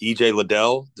 EJ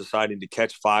Liddell deciding to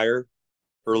catch fire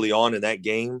early on in that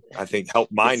game, I think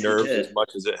helped my nerves as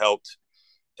much as it helped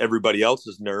everybody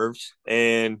else's nerves.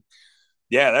 And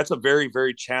Yeah, that's a very,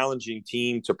 very challenging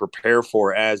team to prepare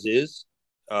for as is,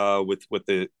 with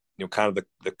the, kind of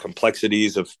the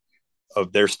complexities of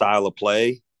their style of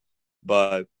play.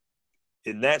 But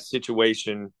in that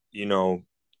situation,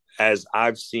 as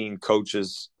I've seen head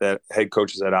coaches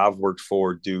that I've worked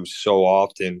for do so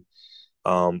often,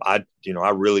 I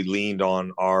really leaned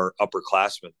on our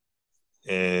upperclassmen,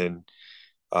 and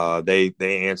they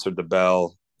answered the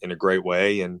bell in a great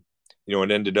way. And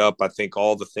it ended up, I think,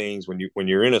 all the things when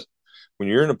you're in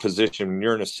a position, when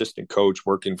you're an assistant coach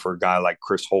working for a guy like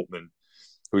Chris Holtmann,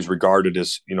 who's regarded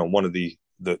as one of the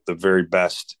very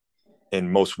best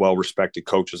and most well-respected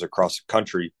coaches across the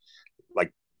country,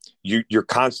 like you're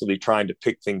constantly trying to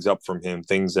pick things up from him,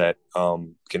 things that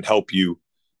can help you,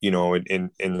 in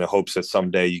the hopes that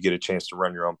someday you get a chance to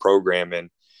run your own program. And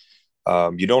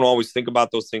you don't always think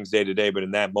about those things day to day, but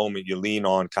in that moment you lean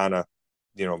on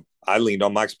I leaned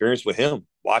on my experience with him,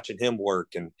 watching him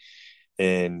work.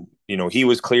 And he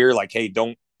was clear, like, hey,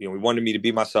 don't, he wanted me to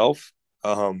be myself.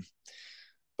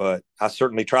 But I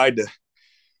certainly tried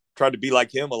to be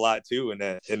like him a lot too in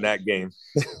that game.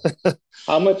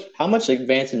 How much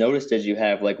advance notice did you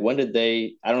have? Like, when did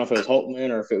they? I don't know if it was Holtmann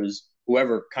or if it was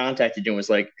whoever contacted you and was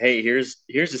like, "Hey, here's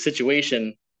the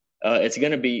situation. It's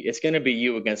gonna be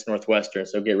you against Northwestern,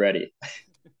 so get ready."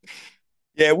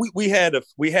 Yeah, we had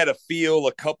a feel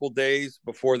a couple days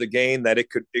before the game that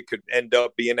it could end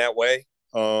up being that way.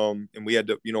 And we had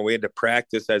to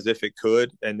practice as if it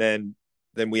could, and then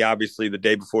we obviously the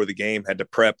day before the game had to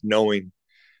prep knowing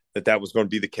that was going to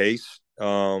be the case.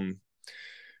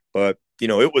 But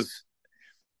it was,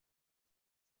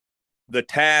 the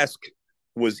task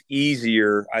was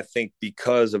easier, I think,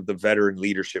 because of the veteran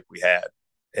leadership we had,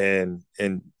 and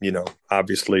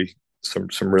obviously some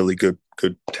really good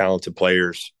talented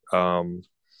players.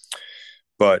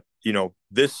 But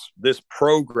this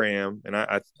program, and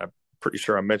I'm pretty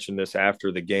sure I mentioned this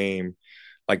after the game,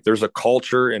 like there's a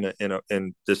culture in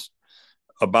this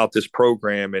about this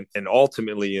program, and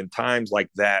ultimately in times like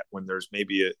that, when there's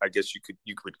maybe I guess you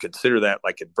could consider that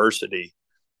like adversity,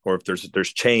 or if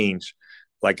there's change,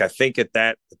 like I think at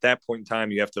that point in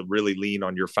time you have to really lean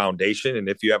on your foundation. And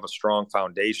if you have a strong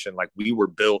foundation, like we were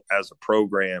built as a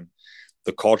program,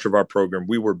 the culture of our program,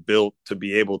 we were built to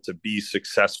be able to be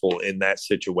successful in that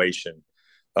situation,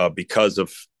 because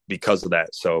of that.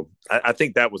 So I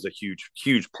think that was a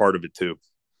huge part of it too.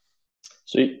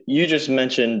 So you just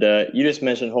mentioned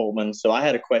Holtmann. So I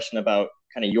had a question about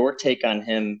kind of your take on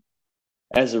him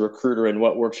as a recruiter and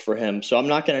what works for him. So I'm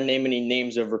not going to name any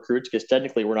names of recruits because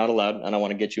technically we're not allowed, and I don't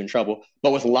want to get you in trouble.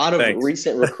 But with a lot of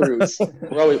recent recruits,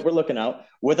 we're looking out.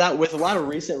 With a lot of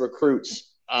recent recruits,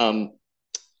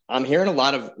 I'm hearing a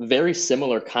lot of very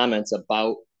similar comments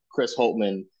about Chris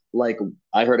Holtmann. Like,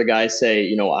 I heard a guy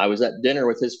say, I was at dinner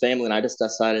with his family and I just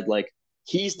decided, like,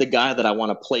 he's the guy that I want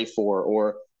to play for.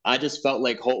 Or I just felt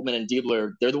like Holtmann and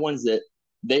Diebler, they're the ones that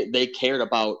they cared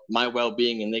about my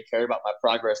well-being and they cared about my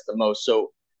progress the most.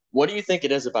 So what do you think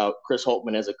it is about Chris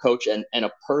Holtmann as a coach and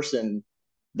a person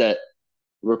that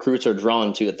recruits are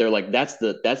drawn to, that they're like, that's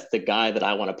the guy that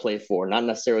I want to play for, not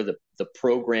necessarily the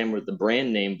program or the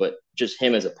brand name, but just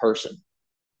him as a person?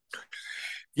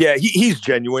 Yeah, he's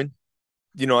genuine.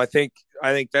 I think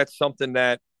that's something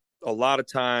that a lot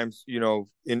of times,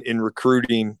 in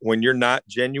recruiting, when you're not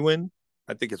genuine,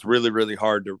 I think it's really, really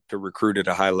hard to recruit at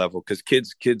a high level, because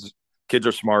kids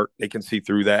are smart. They can see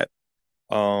through that.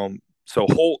 So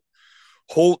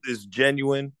Holt is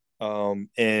genuine,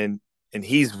 and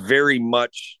he's very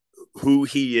much who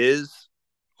he is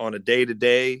on a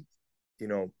day-to-day,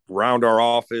 around our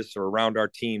office or around our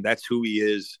team. That's who he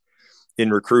is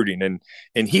in recruiting,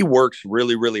 and he works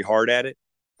really, really hard at it.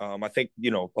 I think,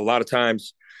 a lot of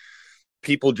times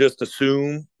people just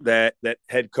assume that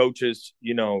head coaches,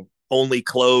 only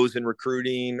close in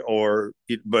recruiting,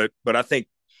 but I think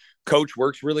coach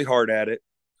works really hard at it,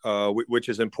 which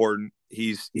is important.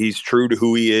 He's true to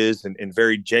who he is, and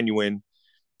very genuine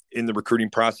in the recruiting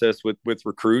process with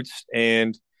recruits.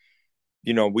 And,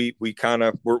 we kind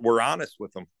of, we're honest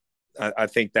with them. I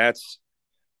think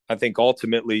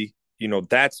ultimately,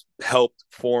 that's helped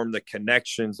form the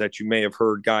connections that you may have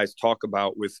heard guys talk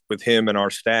about with him and our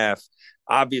staff.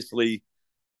 Obviously,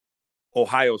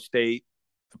 Ohio State,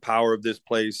 the power of this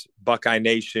place, Buckeye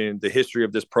Nation, the history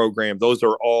of this program, those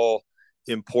are all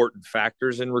important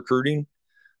factors in recruiting.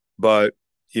 But,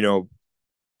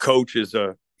 coach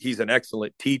he's an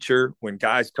excellent teacher. When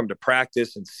guys come to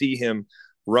practice and see him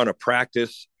run a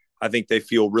practice, I think they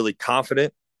feel really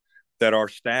confident that our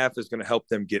staff is going to help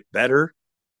them get better.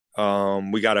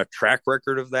 We got a track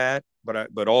record of that,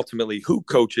 but ultimately who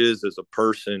coach is as a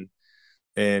person,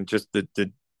 and just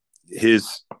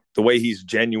his the way he's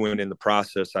genuine in the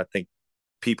process, I think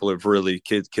people have really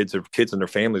kids and their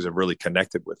families have really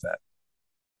connected with that.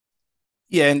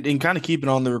 Yeah, and kind of keeping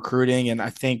on the recruiting, and I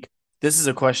think this is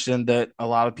a question that a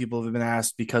lot of people have been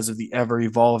asked because of the ever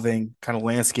evolving kind of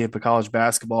landscape of college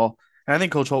basketball. And I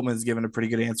think Coach Holtman has given a pretty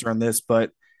good answer on this,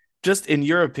 but just in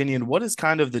your opinion, what is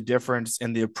kind of the difference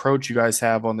in the approach you guys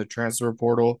have on the transfer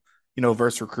portal,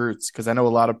 versus recruits? Because I know a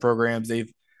lot of programs,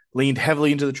 they've leaned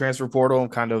heavily into the transfer portal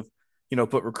and kind of,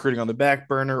 put recruiting on the back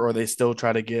burner, or they still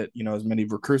try to get, as many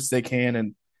recruits as they can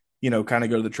and, kind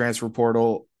of go to the transfer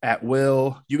portal at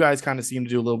will. You guys kind of seem to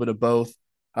do a little bit of both.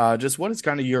 Just what is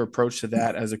kind of your approach to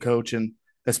that as a coach, and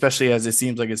especially as it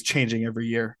seems like it's changing every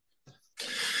year?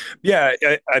 Yeah,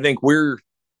 I think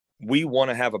we want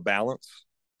to have a balance.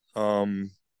 I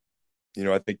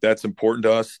think that's important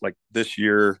to us. Like this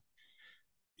year,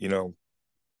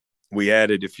 we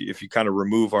added, if you kind of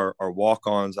remove our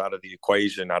walk-ons out of the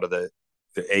equation, out of the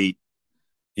 8,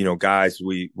 guys,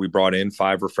 we brought in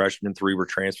 5 were freshmen, 3 were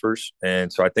transfers.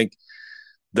 And so I think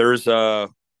there's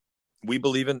we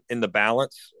believe in the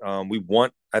balance.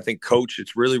 I think coach,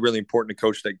 it's really, really important to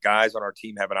coach that guys on our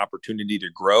team have an opportunity to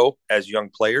grow as young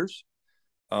players.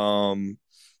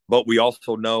 But we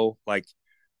also know like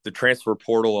the transfer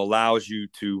portal allows you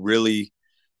to really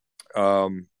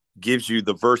gives you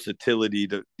the versatility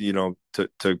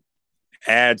to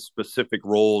add specific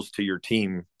roles to your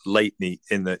team late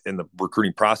in the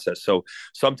recruiting process. So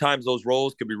sometimes those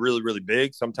roles could be really, really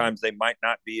big. Sometimes they might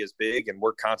not be as big, and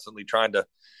we're constantly trying to,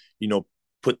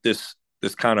 put this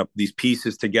kind of these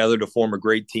pieces together to form a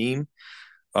great team.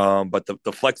 But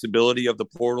the flexibility of the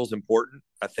portal is important,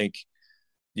 I think,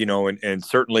 and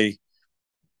certainly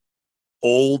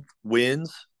old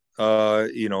wins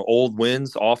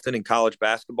often in college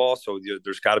basketball. So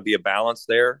there's got to be a balance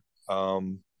there.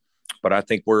 But I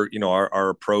think we're, our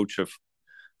approach of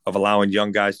allowing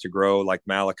young guys to grow like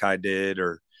Malachi did,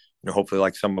 or, hopefully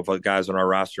like some of the guys on our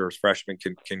roster as freshmen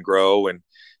can grow.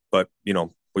 But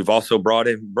we've also brought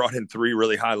in 3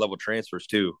 really high level transfers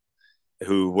too,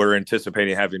 who we're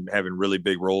anticipating having really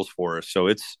big roles for us. So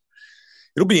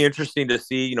it'll be interesting to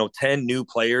see, 10 new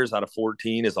players out of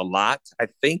 14 is a lot, I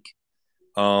think.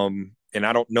 And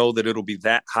I don't know that it'll be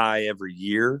that high every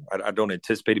year. I don't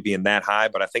anticipate it being that high,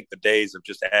 but I think the days of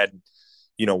just adding,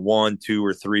 1, 2,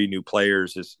 or 3 new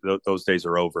players those days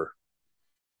are over.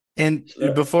 And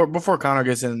before Connor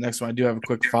gets in the next one, I do have a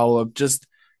quick follow up. Just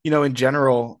in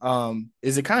general,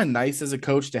 is it kind of nice as a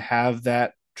coach to have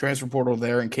that transfer portal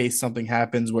there in case something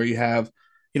happens where you have,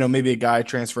 maybe a guy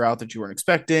transfer out that you weren't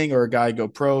expecting, or a guy go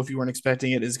pro if you weren't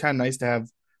expecting it? It's kind of nice to have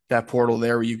that portal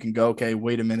there where you can go, okay,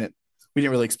 wait a minute, we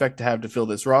didn't really expect to have to fill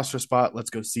this roster spot. Let's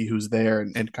go see who's there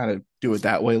and kind of do it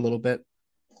that way a little bit.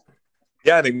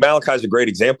 Yeah, I think Malachi's a great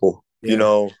example.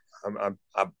 Yeah.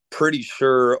 I'm pretty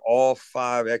sure all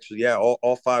 5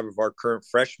 of our current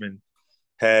freshmen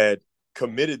had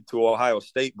committed to Ohio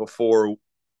State before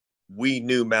we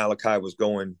knew Malachi was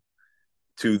going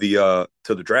to the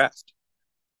draft.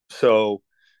 So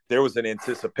there was an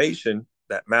anticipation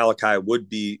that Malachi would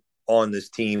be on this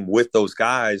team with those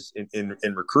guys in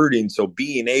recruiting. So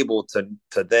being able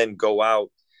to then go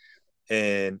out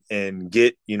and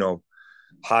get,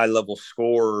 high level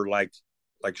scorer like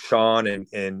Sean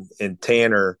and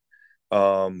Tanner,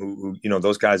 who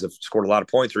those guys have scored a lot of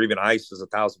points, or even Ice is a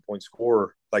 1,000-point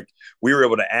scorer. Like we were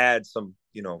able to add some,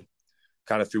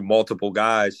 kind of through multiple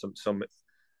guys,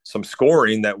 some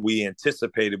scoring that we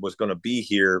anticipated was going to be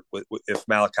here if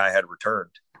Malachi had returned.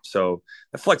 So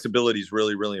the flexibility is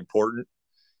really, really important.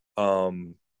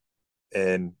 And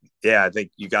yeah, I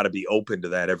think you got to be open to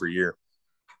that every year.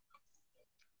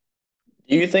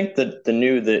 Do you think that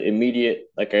the immediate,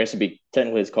 like I guess it'd be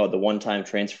technically it's called the one-time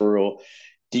transfer rule,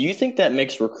 do you think that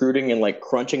makes recruiting and like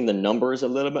crunching the numbers a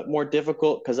little bit more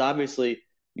difficult? Because obviously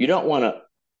you don't want to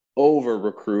over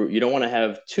recruit. You don't want to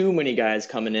have too many guys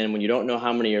coming in when you don't know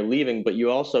how many are leaving, but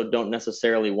you also don't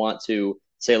necessarily want to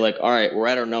say like, all right, we're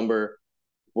at our number.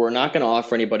 We're not going to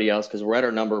offer anybody else because we're at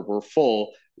our number. We're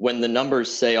full. When the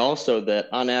numbers say also that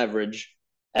on average,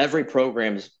 every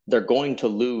they're going to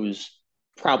lose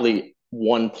probably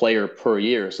one player per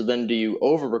year. So then do you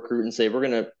over recruit and say, we're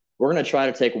going to try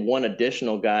to take one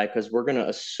additional guy because we're going to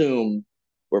assume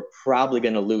we're probably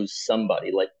going to lose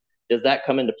somebody? Like, does that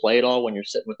come into play at all when you're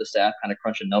sitting with the staff kind of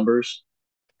crunching numbers?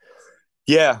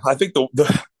 Yeah, I think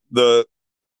the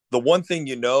one thing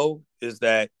is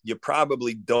that you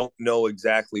probably don't know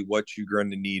exactly what you're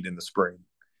going to need in the spring.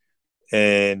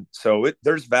 And so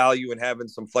there's value in having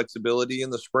some flexibility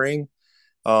in the spring.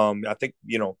 I think,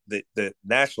 the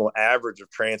national average of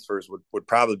transfers would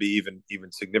probably be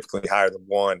even significantly higher than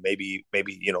 1, maybe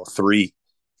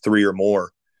 3 or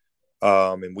more.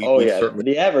 And Oh we yeah,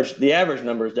 certainly, the average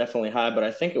number is definitely high, but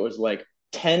I think it was like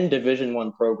 10 Division I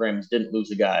programs didn't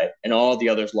lose a guy, and all the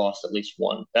others lost at least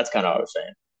one. That's kind of what I was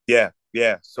saying. yeah,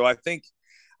 yeah. So I think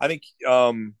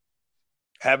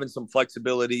having some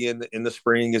flexibility in the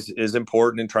spring is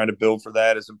important, and trying to build for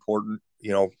that is important.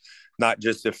 Not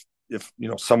just if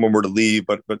someone were to leave,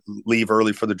 but leave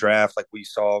early for the draft, like we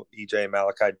saw EJ and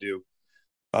Malachi do.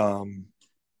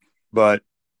 But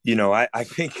I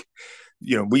think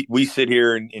we sit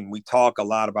here and we talk a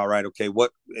lot about, right, okay,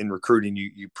 what in recruiting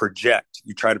you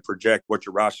try to project what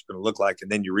your roster is going to look like, and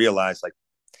then you realize, like,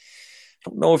 I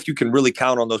don't know if you can really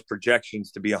count on those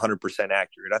projections to be 100%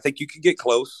 accurate. I think you can get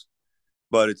close,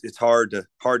 but it's hard to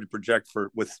project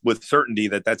with certainty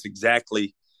that that's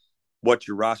exactly what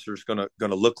your roster is gonna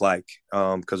look like,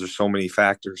 because there's so many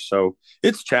factors. So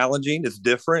it's challenging. It's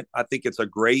different. I think it's a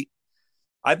great.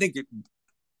 I think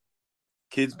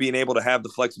kids being able to have the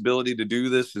flexibility to do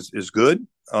this is good.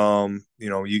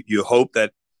 You hope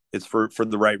that it's for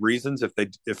the right reasons.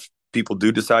 If people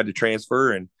do decide to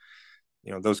transfer, and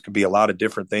those could be a lot of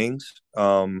different things.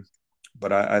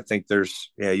 But I think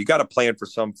you got to plan for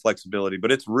some flexibility.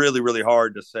 But it's really, really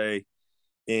hard to say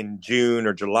in June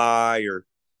or July or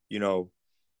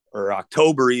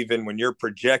October, even when you're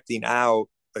projecting out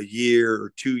a year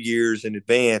or 2 years in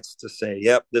advance, to say,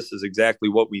 yep, this is exactly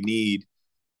what we need,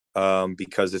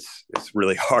 because it's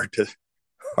really hard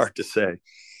to say.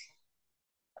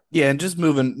 Yeah, and just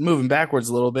moving backwards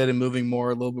a little bit and moving a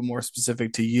little bit more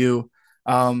specific to you.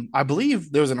 I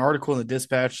believe there was an article in the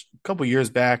Dispatch a couple years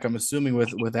back, I'm assuming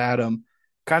with Adam,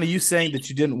 kind of you saying that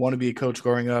you didn't want to be a coach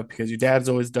growing up because your dad's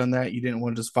always done that. You didn't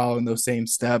want to just follow in those same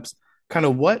steps. Kind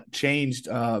of what changed?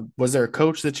 Was there a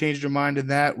coach that changed your mind in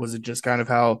that? Was it just kind of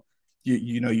how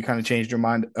you kind of changed your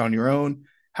mind on your own?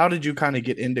 How did you kind of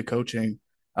get into coaching,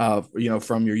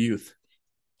 from your youth?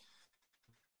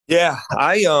 Yeah,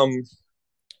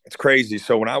 it's crazy.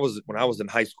 So when I was in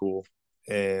high school,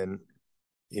 and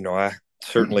I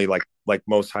certainly, like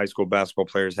most high school basketball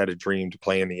players, had a dream to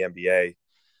play in the NBA.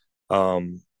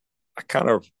 I kind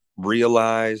of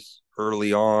realized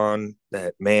early on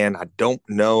that, man, I don't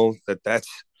know that that's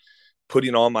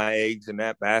putting all my eggs in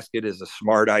that basket is a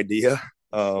smart idea.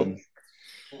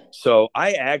 So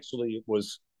I actually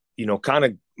was, kind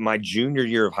of my junior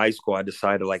year of high school, I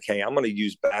decided, like, hey, I'm going to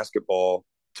use basketball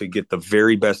to get the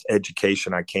very best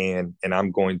education I can, and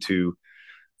I'm going to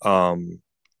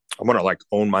like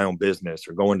own my own business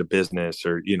or go into business,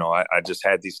 or I just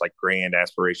had these like grand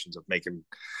aspirations of making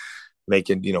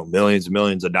millions and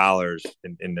millions of dollars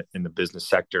in the business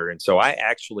sector. And so I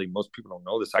actually, most people don't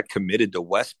know this, I committed to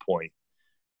West Point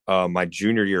my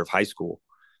junior year of high school,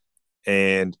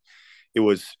 and it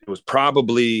was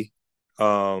probably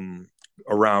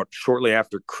around shortly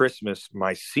after Christmas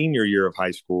my senior year of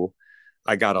high school.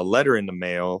 I got a letter in the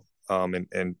mail,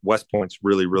 and West Point's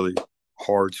really, really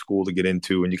hard school to get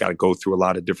into, and you got to go through a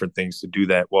lot of different things to do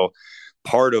that. Well,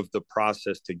 part of the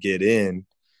process to get in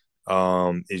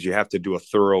is you have to do a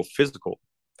thorough physical,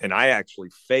 and I actually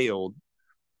failed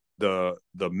the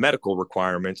medical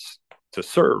requirements to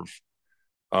serve.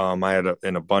 I had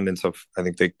an abundance of, I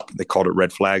think they called it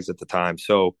red flags at the time.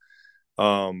 So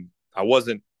I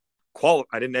wasn't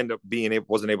I didn't end up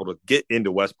wasn't able to get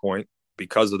into West Point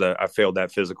because of I failed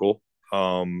that physical.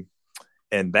 And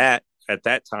that at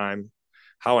that time,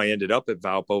 how I ended up at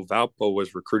Valpo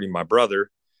was recruiting my brother.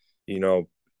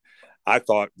 I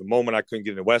thought the moment I couldn't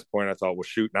get into West Point, I thought, well,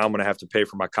 shoot, now I'm going to have to pay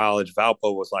for my college.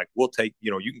 Valpo was like, we'll take,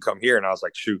 you can come here. And I was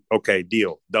like, shoot, okay,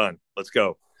 deal, done, let's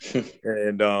go.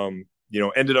 And,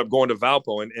 ended up going to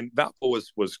Valpo, and Valpo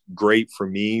was great for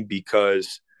me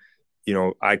because,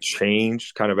 I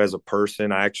changed kind of as a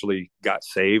person. I actually got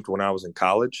saved when I was in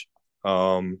college.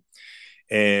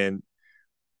 And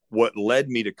what led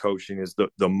me to coaching is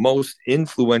the most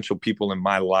influential people in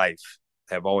my life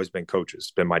have always been coaches.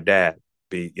 It's been my dad,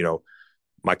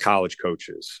 my college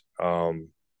coaches.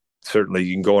 Certainly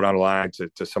you can go down the line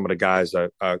to some of the guys I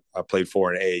played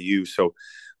for in AAU. So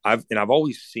I've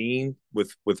always seen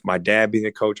with my dad being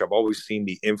a coach, I've always seen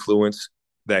the influence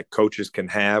that coaches can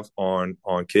have on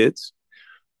kids.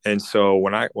 And so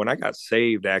when I got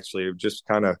saved, actually, it just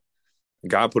kind of,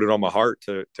 God put it on my heart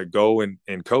to go and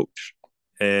coach.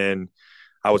 And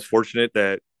I was fortunate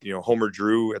that, Homer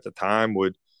Drew at the time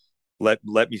would let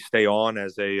me stay on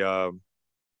as a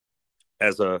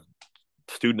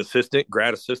student assistant,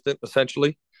 grad assistant,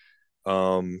 essentially.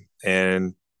 And,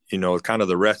 kind of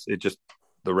the rest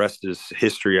is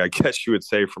history, I guess you would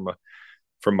say,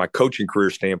 from my coaching career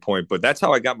standpoint. But that's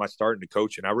how I got my start into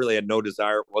coaching. I really had no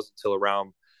desire. It wasn't until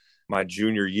around my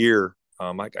junior year.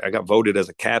 I got voted as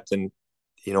a captain,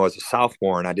 as a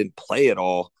sophomore, and I didn't play at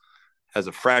all as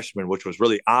a freshman, which was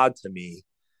really odd to me,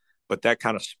 but that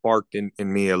kind of sparked in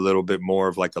me a little bit more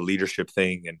of like a leadership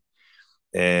thing.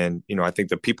 And, you know, I think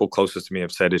the people closest to me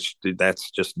have said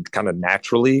that's just kind of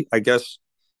naturally, I guess,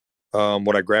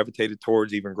 what I gravitated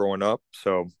towards even growing up.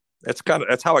 So that's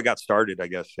how I got started, I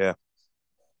guess. Yeah.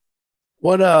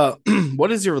 What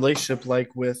what is your relationship like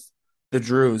with the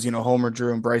Drews? You know, Homer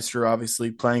Drew and Bryce Drew,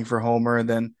 obviously playing for Homer, and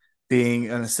then being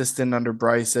an assistant under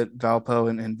Bryce at Valpo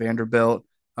and Vanderbilt.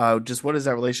 Just what is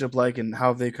that relationship like, and how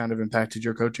have they kind of impacted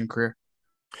your coaching career?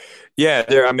 Yeah,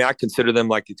 I mean, I consider them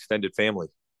like extended family.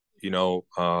 You know,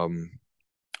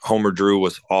 Homer Drew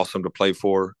was awesome to play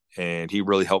for, and he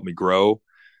really helped me grow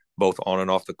both on and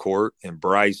off the court. And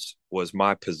Bryce was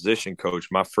my position coach.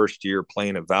 My first year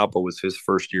playing at Valpo was his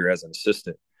first year as an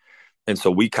assistant. And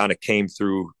so we kind of came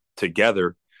through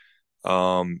together.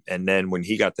 And then when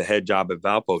he got the head job at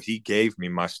Valpo, he gave me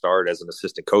my start as an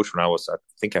assistant coach when I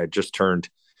think I had just turned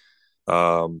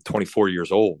 24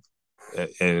 years old.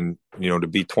 And, you know, to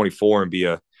be 24 and be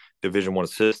a Division I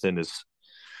assistant is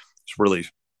really,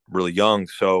 really young.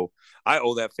 So I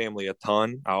owe that family a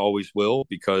ton. I always will,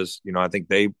 because, you know, I think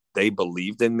they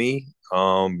believed in me,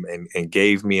 and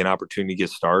gave me an opportunity to get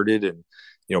started. And,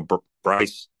 you know,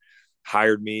 Bryce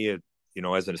hired me you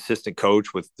know, as an assistant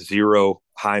coach with zero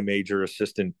high major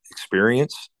assistant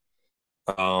experience.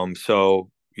 So,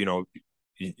 you know,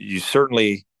 you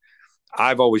certainly,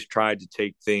 I've always tried to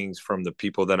take things from the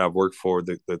people that I've worked for,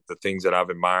 the things that I've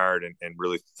admired, and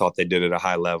really thought they did at a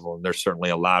high level. And there's certainly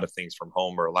a lot of things from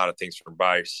Homer, a lot of things from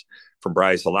Bryce,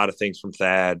 a lot of things from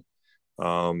Thad,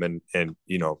 and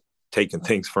you know, taking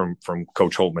things from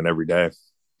Coach Holtman every day.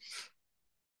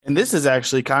 And this is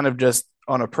actually kind of just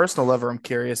on a personal level. I'm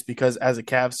curious because as a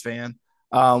Cavs fan,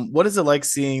 what is it like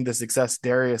seeing the success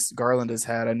Darius Garland has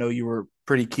had? I know you were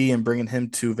pretty key in bringing him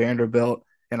to Vanderbilt,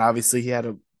 and obviously he had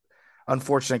a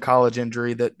unfortunate college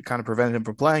injury that kind of prevented him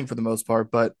from playing for the most part.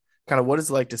 But kind of what is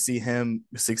it like to see him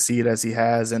succeed as he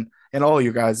has, and all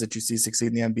you guys that you see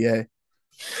succeed in the NBA?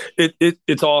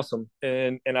 It's awesome,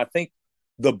 and I think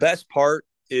the best part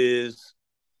is,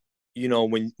 you know,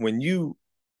 when you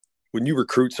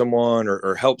recruit someone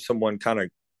or help someone kind of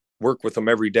work with them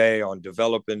every day on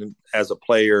developing as a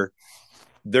player,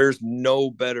 there's no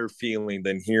better feeling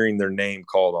than hearing their name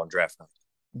called on draft night.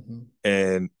 Mm-hmm.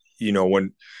 And, you know,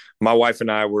 when my wife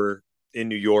and I were in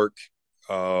New York,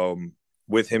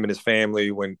 with him and his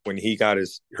family, when he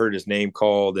heard his name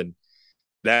called, and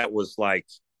that was like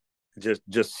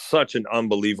just such an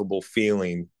unbelievable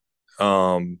feeling.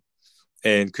 And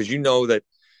because you know that,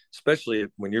 especially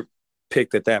when you're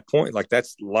picked at that point, like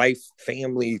that's life,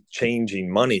 family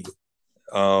changing money.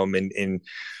 And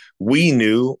we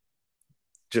knew,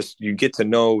 just you get to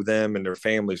know them and their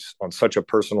families on such a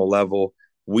personal level.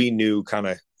 We knew kind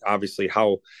of obviously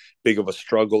how big of a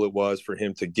struggle it was for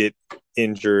him to get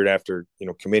injured after, you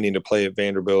know, committing to play at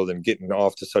Vanderbilt and getting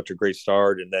off to such a great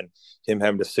start, and then him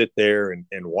having to sit there and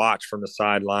watch from the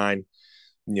sideline,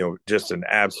 you know, just an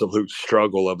absolute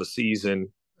struggle of a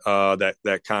season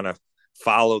that kind of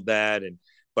followed that.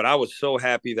 But I was so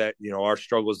happy that, you know, our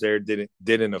struggles there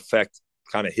didn't affect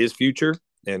kind of his future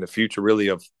and the future really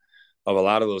of a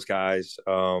lot of those guys.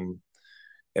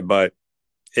 But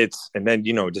and then,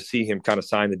 you know, to see him kind of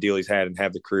sign the deal he's had and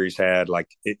have the career he's had, like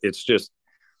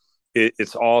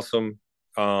it's awesome.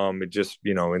 It just,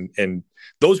 you know, and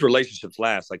those relationships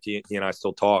last. Like he and I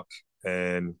still talk,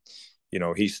 and, you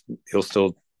know, he'll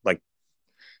still, like,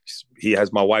 he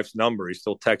has my wife's number. He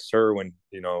still texts her when,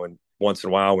 you know, and once in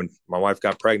a while when my wife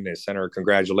got pregnant, sent her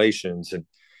congratulations. And,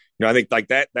 you know, I think like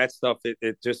that stuff,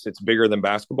 it's bigger than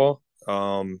basketball.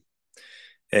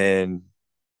 And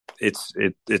it's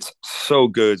so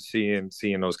good seeing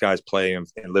those guys play and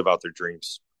live out their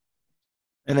dreams.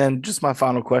 And then just my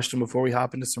final question before we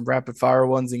hop into some rapid fire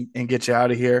ones and get you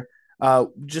out of here.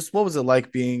 Just what was it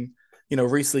like being, you know,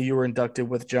 recently you were inducted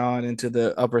with John into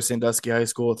the Upper Sandusky High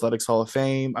School Athletics Hall of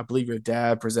Fame. I believe your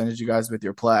dad presented you guys with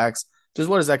your plaques. Just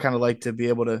what is that kind of like to be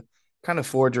able to kind of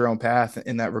forge your own path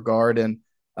in that regard, and,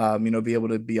 you know, be able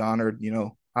to be honored, you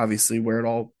know, obviously where it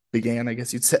all began, I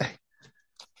guess you'd say.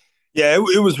 Yeah,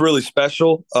 it was really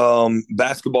special.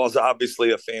 Basketball is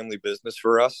obviously a family business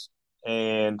for us.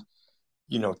 And,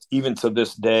 you know, even to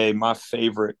this day, my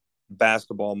favorite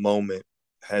basketball moment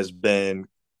has been,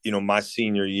 you know, my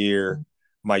senior year,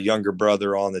 my younger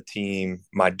brother on the team,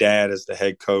 my dad as the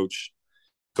head coach,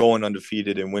 going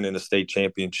undefeated and winning a state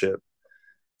championship.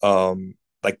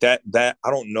 Like that, I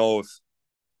don't know if,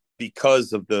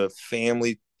 because of the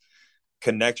family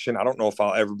connection, I don't know if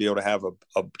I'll ever be able to have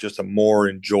just a more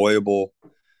enjoyable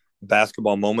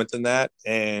basketball moment than that.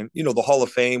 And, you know, the Hall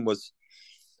of Fame was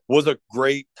a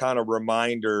great kind of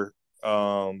reminder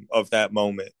of that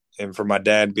moment, and for my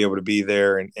dad to be able to be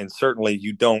there, and certainly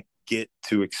you don't get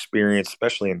to experience,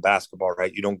 especially in basketball,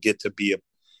 right? You don't get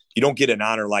an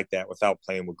honor like that without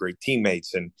playing with great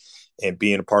teammates and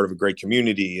being a part of a great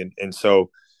community, and so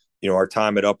our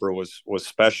time at Upper was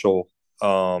special.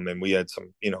 And we had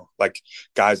some, like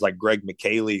guys like Greg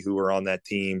McKaylee who were on that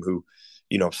team who,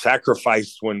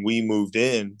 sacrificed when we moved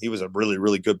in. He was a really,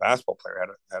 really good basketball player,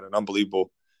 had an unbelievable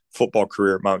football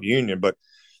career at Mount Union. But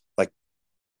like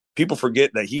people forget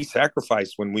that he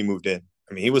sacrificed when we moved in.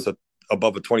 I mean, he was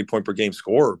above a 20-point per game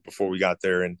scorer before we got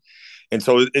there. And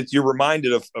so you're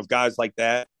reminded of guys like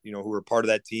that, who were part of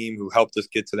that team who helped us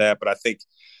get to that. But I think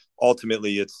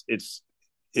ultimately it's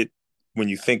when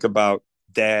you think about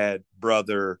dad,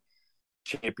 brother,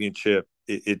 championship,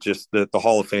 it just the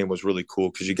Hall of Fame was really cool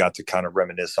because you got to kind of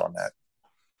reminisce on that.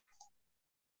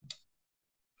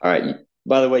 All right.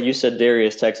 By the way, you said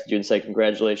Darius texted you and said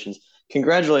congratulations.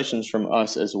 Congratulations from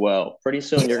us as well. Pretty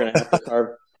soon you're gonna have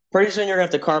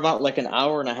to carve out like an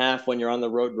hour and a half when you're on the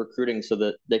road recruiting so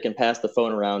that they can pass the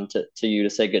phone around to you to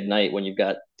say goodnight when you've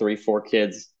got 3-4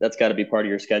 kids. That's got to be part of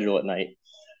your schedule at night.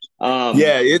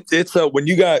 It's when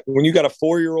you got a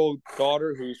 4-year-old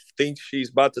daughter who thinks she's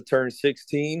about to turn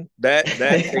 16, that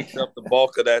takes up the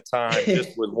bulk of that time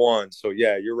just with one. So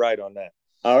yeah, you're right on that.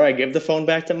 All right, give the phone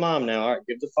back to mom now. All right,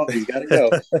 give the phone. He's got to go.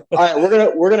 All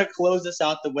right, we're gonna close this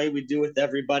out the way we do with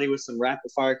everybody with some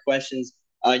rapid fire questions.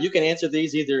 You can answer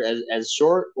these either as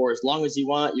short or as long as you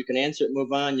want. You can answer it,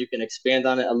 move on. You can expand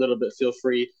on it a little bit. Feel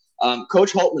free.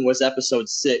 Coach Holtman was episode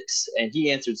 6, and he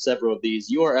answered several of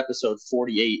these. You are episode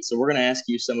 48, so we're going to ask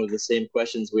you some of the same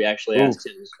questions we actually asked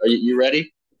him. Are you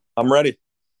ready? I'm ready.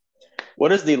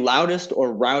 What is the loudest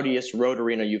or rowdiest road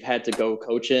arena you've had to go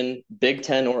coach in, Big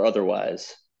Ten or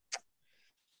otherwise?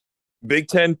 Big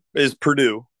Ten is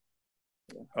Purdue.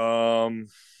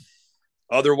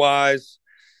 Otherwise,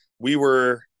 we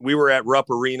were at Rupp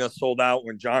Arena, sold out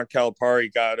when John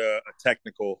Calipari got a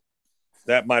technical.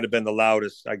 That might have been the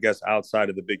loudest, I guess, outside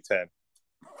of the Big Ten.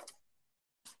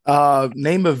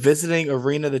 Name a visiting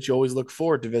arena that you always look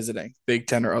forward to visiting, Big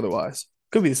Ten or otherwise.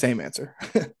 Could be the same answer.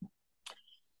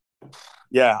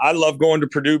 Yeah, I love going to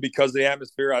Purdue because of the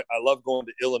atmosphere. I love going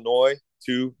to Illinois,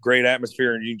 too. Great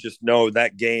atmosphere, and you just know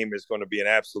that game is going to be an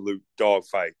absolute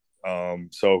dogfight.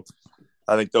 So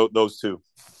I think those two.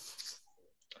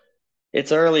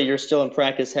 It's early. You're still in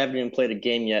practice. Haven't even played a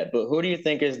game yet. But who do you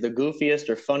think is the goofiest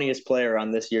or funniest player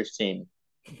on this year's team?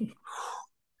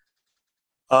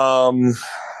 You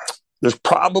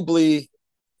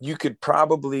could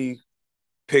probably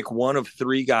pick one of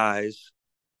 3 guys,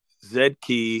 Zed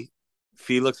Key,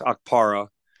 Felix Akpara,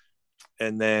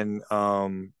 and then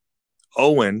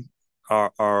Owen,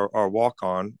 our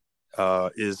walk-on,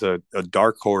 is a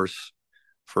dark horse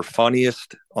for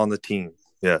funniest on the team.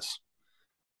 Yes.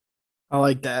 I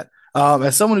like that.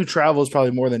 As someone who travels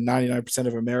probably more than 99%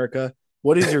 of America,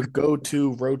 what is your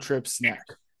go-to road trip snack?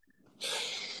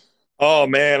 Oh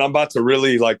man, I'm about to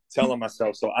really tell on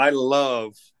myself. So I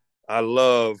love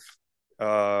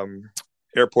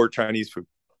airport Chinese food.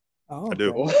 Oh, I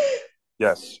do. okay.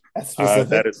 Yes.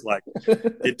 That is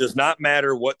it does not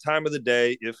matter what time of the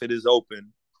day, if it is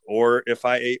open or if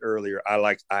I ate earlier, I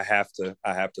have to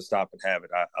stop and have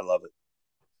it. I love it.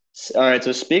 All right.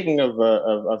 So speaking of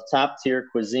top tier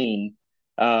cuisine,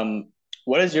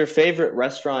 what is your favorite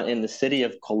restaurant in the city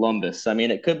of Columbus? I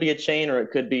mean, it could be a chain or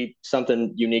it could be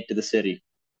something unique to the city.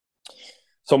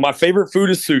 So my favorite food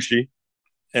is sushi,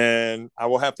 and I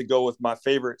will have to go with my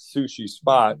favorite sushi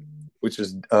spot, which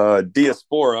is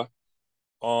Diaspora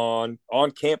on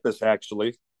campus,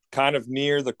 actually, kind of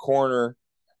near the corner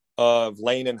of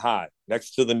Lane and High,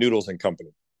 next to the Noodles and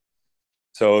Company.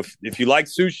 So if you like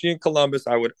sushi in Columbus,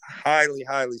 I would highly,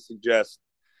 highly suggest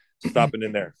stopping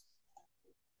in there.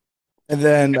 And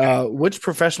then which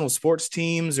professional sports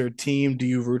teams or team do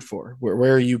you root for?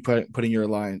 Where are you putting your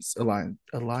alliances?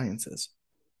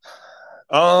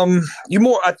 I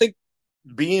think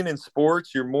being in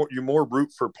sports, you're more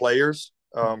root for players,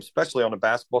 especially on the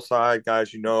basketball side,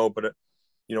 guys, but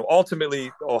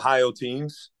ultimately Ohio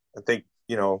teams. I think,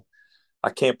 I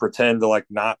can't pretend to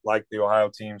not like the Ohio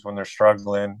teams when they're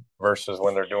struggling versus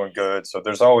when they're doing good. So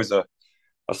there's always a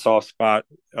soft spot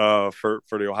for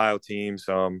the Ohio teams.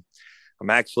 I'm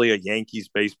actually a Yankees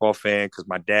baseball fan because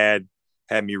my dad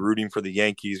had me rooting for the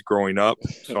Yankees growing up.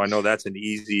 So I know that's an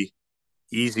easy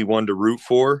one to root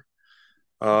for.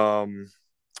 But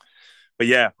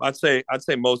yeah, I'd say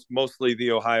mostly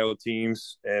the Ohio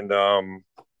teams and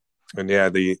yeah,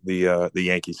 the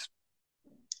Yankees.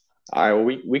 All right.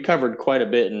 Well, we covered quite a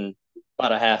bit in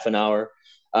about a half an hour.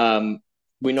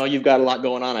 we know you've got a lot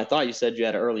going on. I thought you said you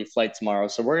had an early flight tomorrow,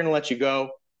 so we're going to let you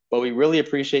go. But we really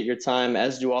appreciate your time,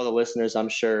 as do all the listeners, I'm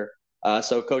sure.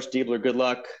 So, Coach Diebler, good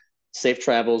luck, safe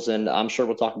travels, and I'm sure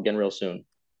we'll talk again real soon.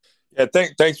 Yeah,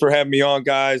 thanks for having me on,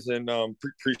 guys, and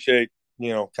appreciate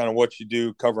kind of what you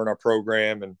do covering our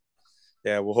program, and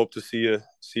yeah, we'll hope to see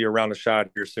you around the shot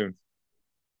here soon.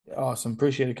 Awesome,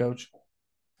 appreciate it, Coach.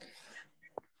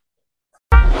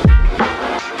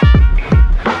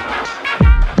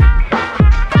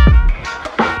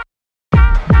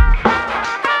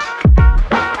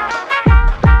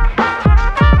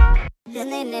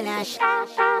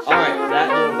 All right,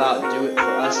 that will about do it for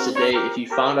us today. If you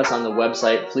found us on the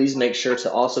website, please make sure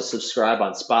to also subscribe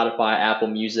on Spotify, Apple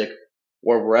Music,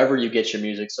 or wherever you get your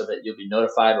music so that you'll be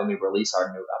notified when we release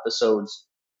our new episodes,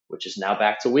 which is now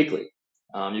back to weekly.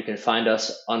 You can find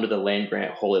us under the Land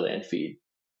Grant Holy Land feed.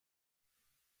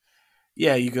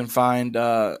 Yeah, you can find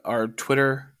our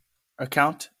Twitter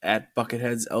account at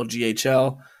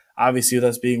BucketheadsLGHL. Obviously, with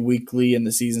us being weekly and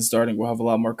the season starting, we'll have a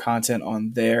lot more content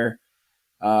on there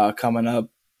coming up.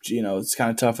 It's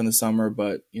kind of tough in the summer,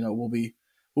 but we'll be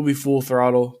full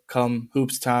throttle come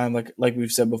hoops time. Like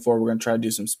we've said before, we're gonna try to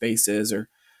do some spaces or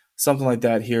something like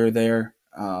that here or there,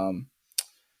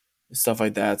 stuff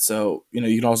like that. So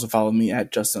you can also follow me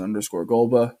at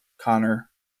Justin_Golba. Connor,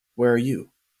 where are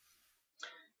you?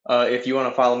 If you want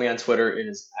to follow me on Twitter, it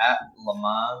is at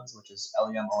Lemons, which is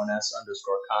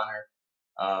LEMONS_Connor.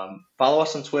 Follow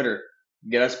us on Twitter.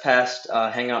 Get us past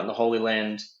Hang Out in the Holy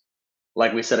Land.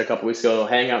 Like we said a couple weeks ago,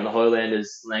 Hang Out in the Holy Land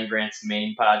is Land Grant's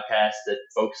main podcast that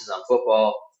focuses on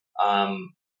football.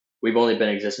 We've only been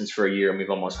in existence for a year, and we've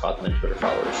almost caught them in Twitter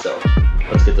followers. So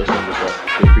let's get those numbers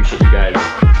up. We appreciate you guys.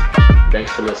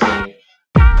 Thanks for listening.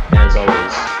 And as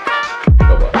always,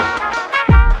 go Bucks.